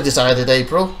 If you ever decided,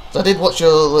 April, so I did watch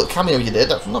your little cameo you did,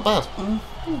 that's not bad.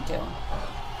 Thank you.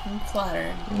 I'm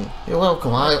flattered. You're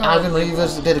welcome. Ivan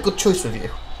Reavers did a good choice with you.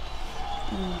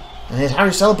 And here's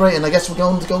Harry celebrating. I guess we're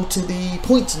going to go to the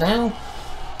points now.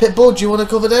 Pitbull, do you want to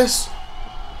cover this?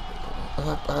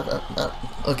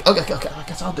 Okay, I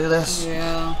guess I'll do this.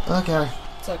 Yeah. Okay.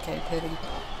 It's okay, Pity.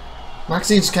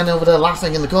 Maxine's kind of over there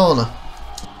laughing in the corner.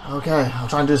 Okay, I'll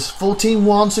try and do this. 14-1,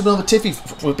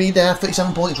 SupernovaTiffy will be there,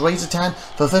 37 points, Razor 10,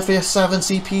 for 57,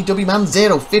 CPW Man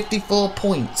 0, 54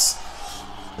 points.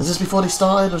 Is this before they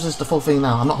started, or is this the full thing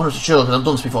now? I'm not 100% sure, because I've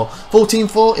done this before.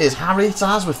 14-4 is Harry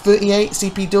Saz with 38,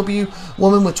 CPW,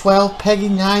 Woman with 12, Peggy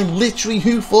 9, Literally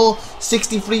Who 4,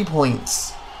 63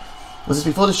 points. Was this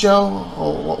before the show,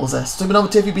 or what was this?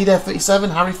 SupernovaTiffy be there, 37,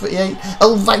 Harry 38,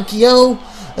 El Vecchio,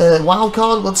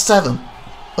 Wildcard with 7.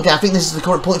 Okay, I think this is the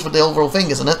current points for the overall thing,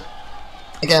 isn't it?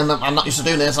 Again, I'm not used to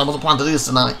doing this, I wasn't planning to do this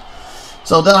tonight.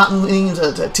 So that means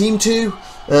Team 2,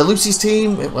 Lucy's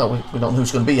team, well, we don't know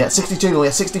who's going to be yet, 62, we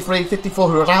have 63, 54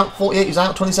 who are out, 48 who's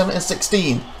out, 27 and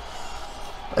 16.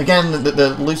 Again,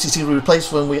 the Lucy's team will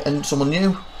replace when we end someone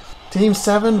new. Team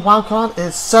 7, wildcard,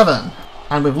 is 7.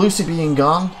 And with Lucy being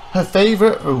gone, her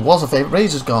favourite, who was her favourite,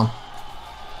 Razor's gone.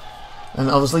 And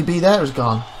obviously B there is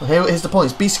gone. Well, here's the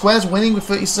points. B Square's winning with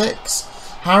 36.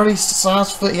 Harry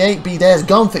Sars 38, B there's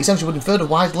gone, 37, she would have third.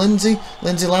 Wise Lindsay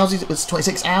Lousy was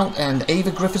 26 out, and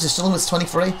Ava Griffiths is still in with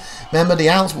 23. Remember the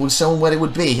outs was showing where they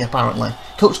would be, apparently.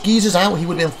 Coach Geezer's out, he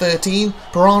would have been 13.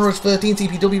 Piranha is 13,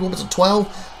 TPW was at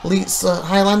 12. Lisa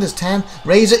Highlander's 10.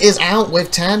 Razor is out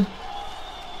with 10.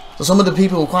 So some of the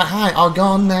people who are quite high are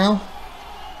gone now.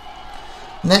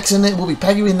 Next in it will be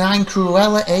Peggy with 9,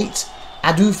 Cruella 8,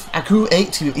 Aku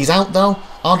 8, he's out though.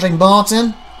 Andre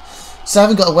Martin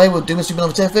 7 got away with doing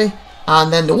SupernovaTiffy,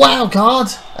 and then the wild card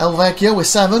El Vecchio with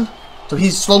 7. So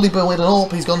he's slowly building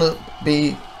up. He's going to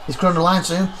be his current line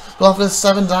soon. Golfer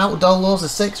 7's out. Dolos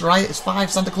is 6. Riot is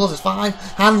 5. Santa Claus is 5.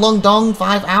 Han Long Dong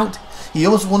 5 out. He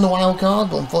almost won the wild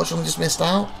card, but unfortunately just missed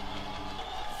out.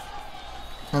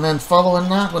 And then following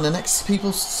that, when the next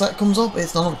people's set comes up,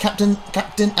 it's none of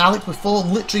Captain Alex with 4,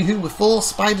 Literally Who with 4,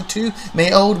 Spider 2,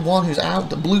 Mayode 1 who's out,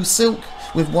 the Blue Silk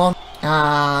with 1,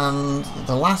 and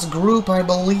the last group I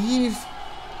believe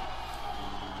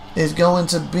is going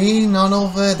to be none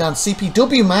other than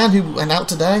CPW Man who went out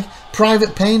today,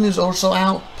 Private Pain who's also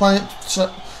out, Planet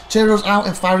Chero's out,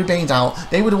 and Fiery Bane's out.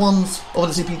 They were the ones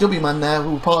over the CPW Man there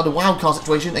who were part of the wildcard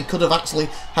situation and could have actually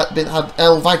had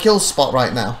El Vikil's spot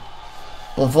right now.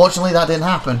 But unfortunately, that didn't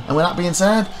happen. And with that being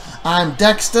said, I'm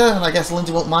Dexter, and I guess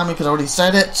Lindsay won't mind me because I already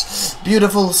said it.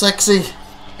 Beautiful, sexy.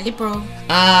 April.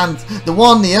 And the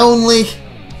one, the only.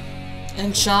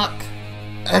 In shock.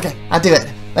 Okay, I do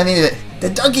it. Let me do it. The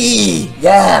doggy!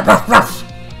 Yeah, ruff, ruff.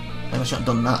 Maybe I shouldn't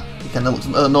have done that. He kind of looks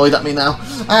annoyed at me now.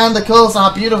 And of course,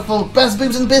 our beautiful best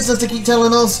boobs in business to keep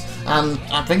telling us. And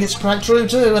I think it's quite true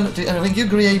too. And I think you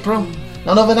agree, April.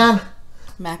 None other than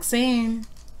Maxine.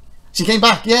 she came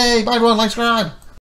back. Yay! Bye everyone. Like, subscribe.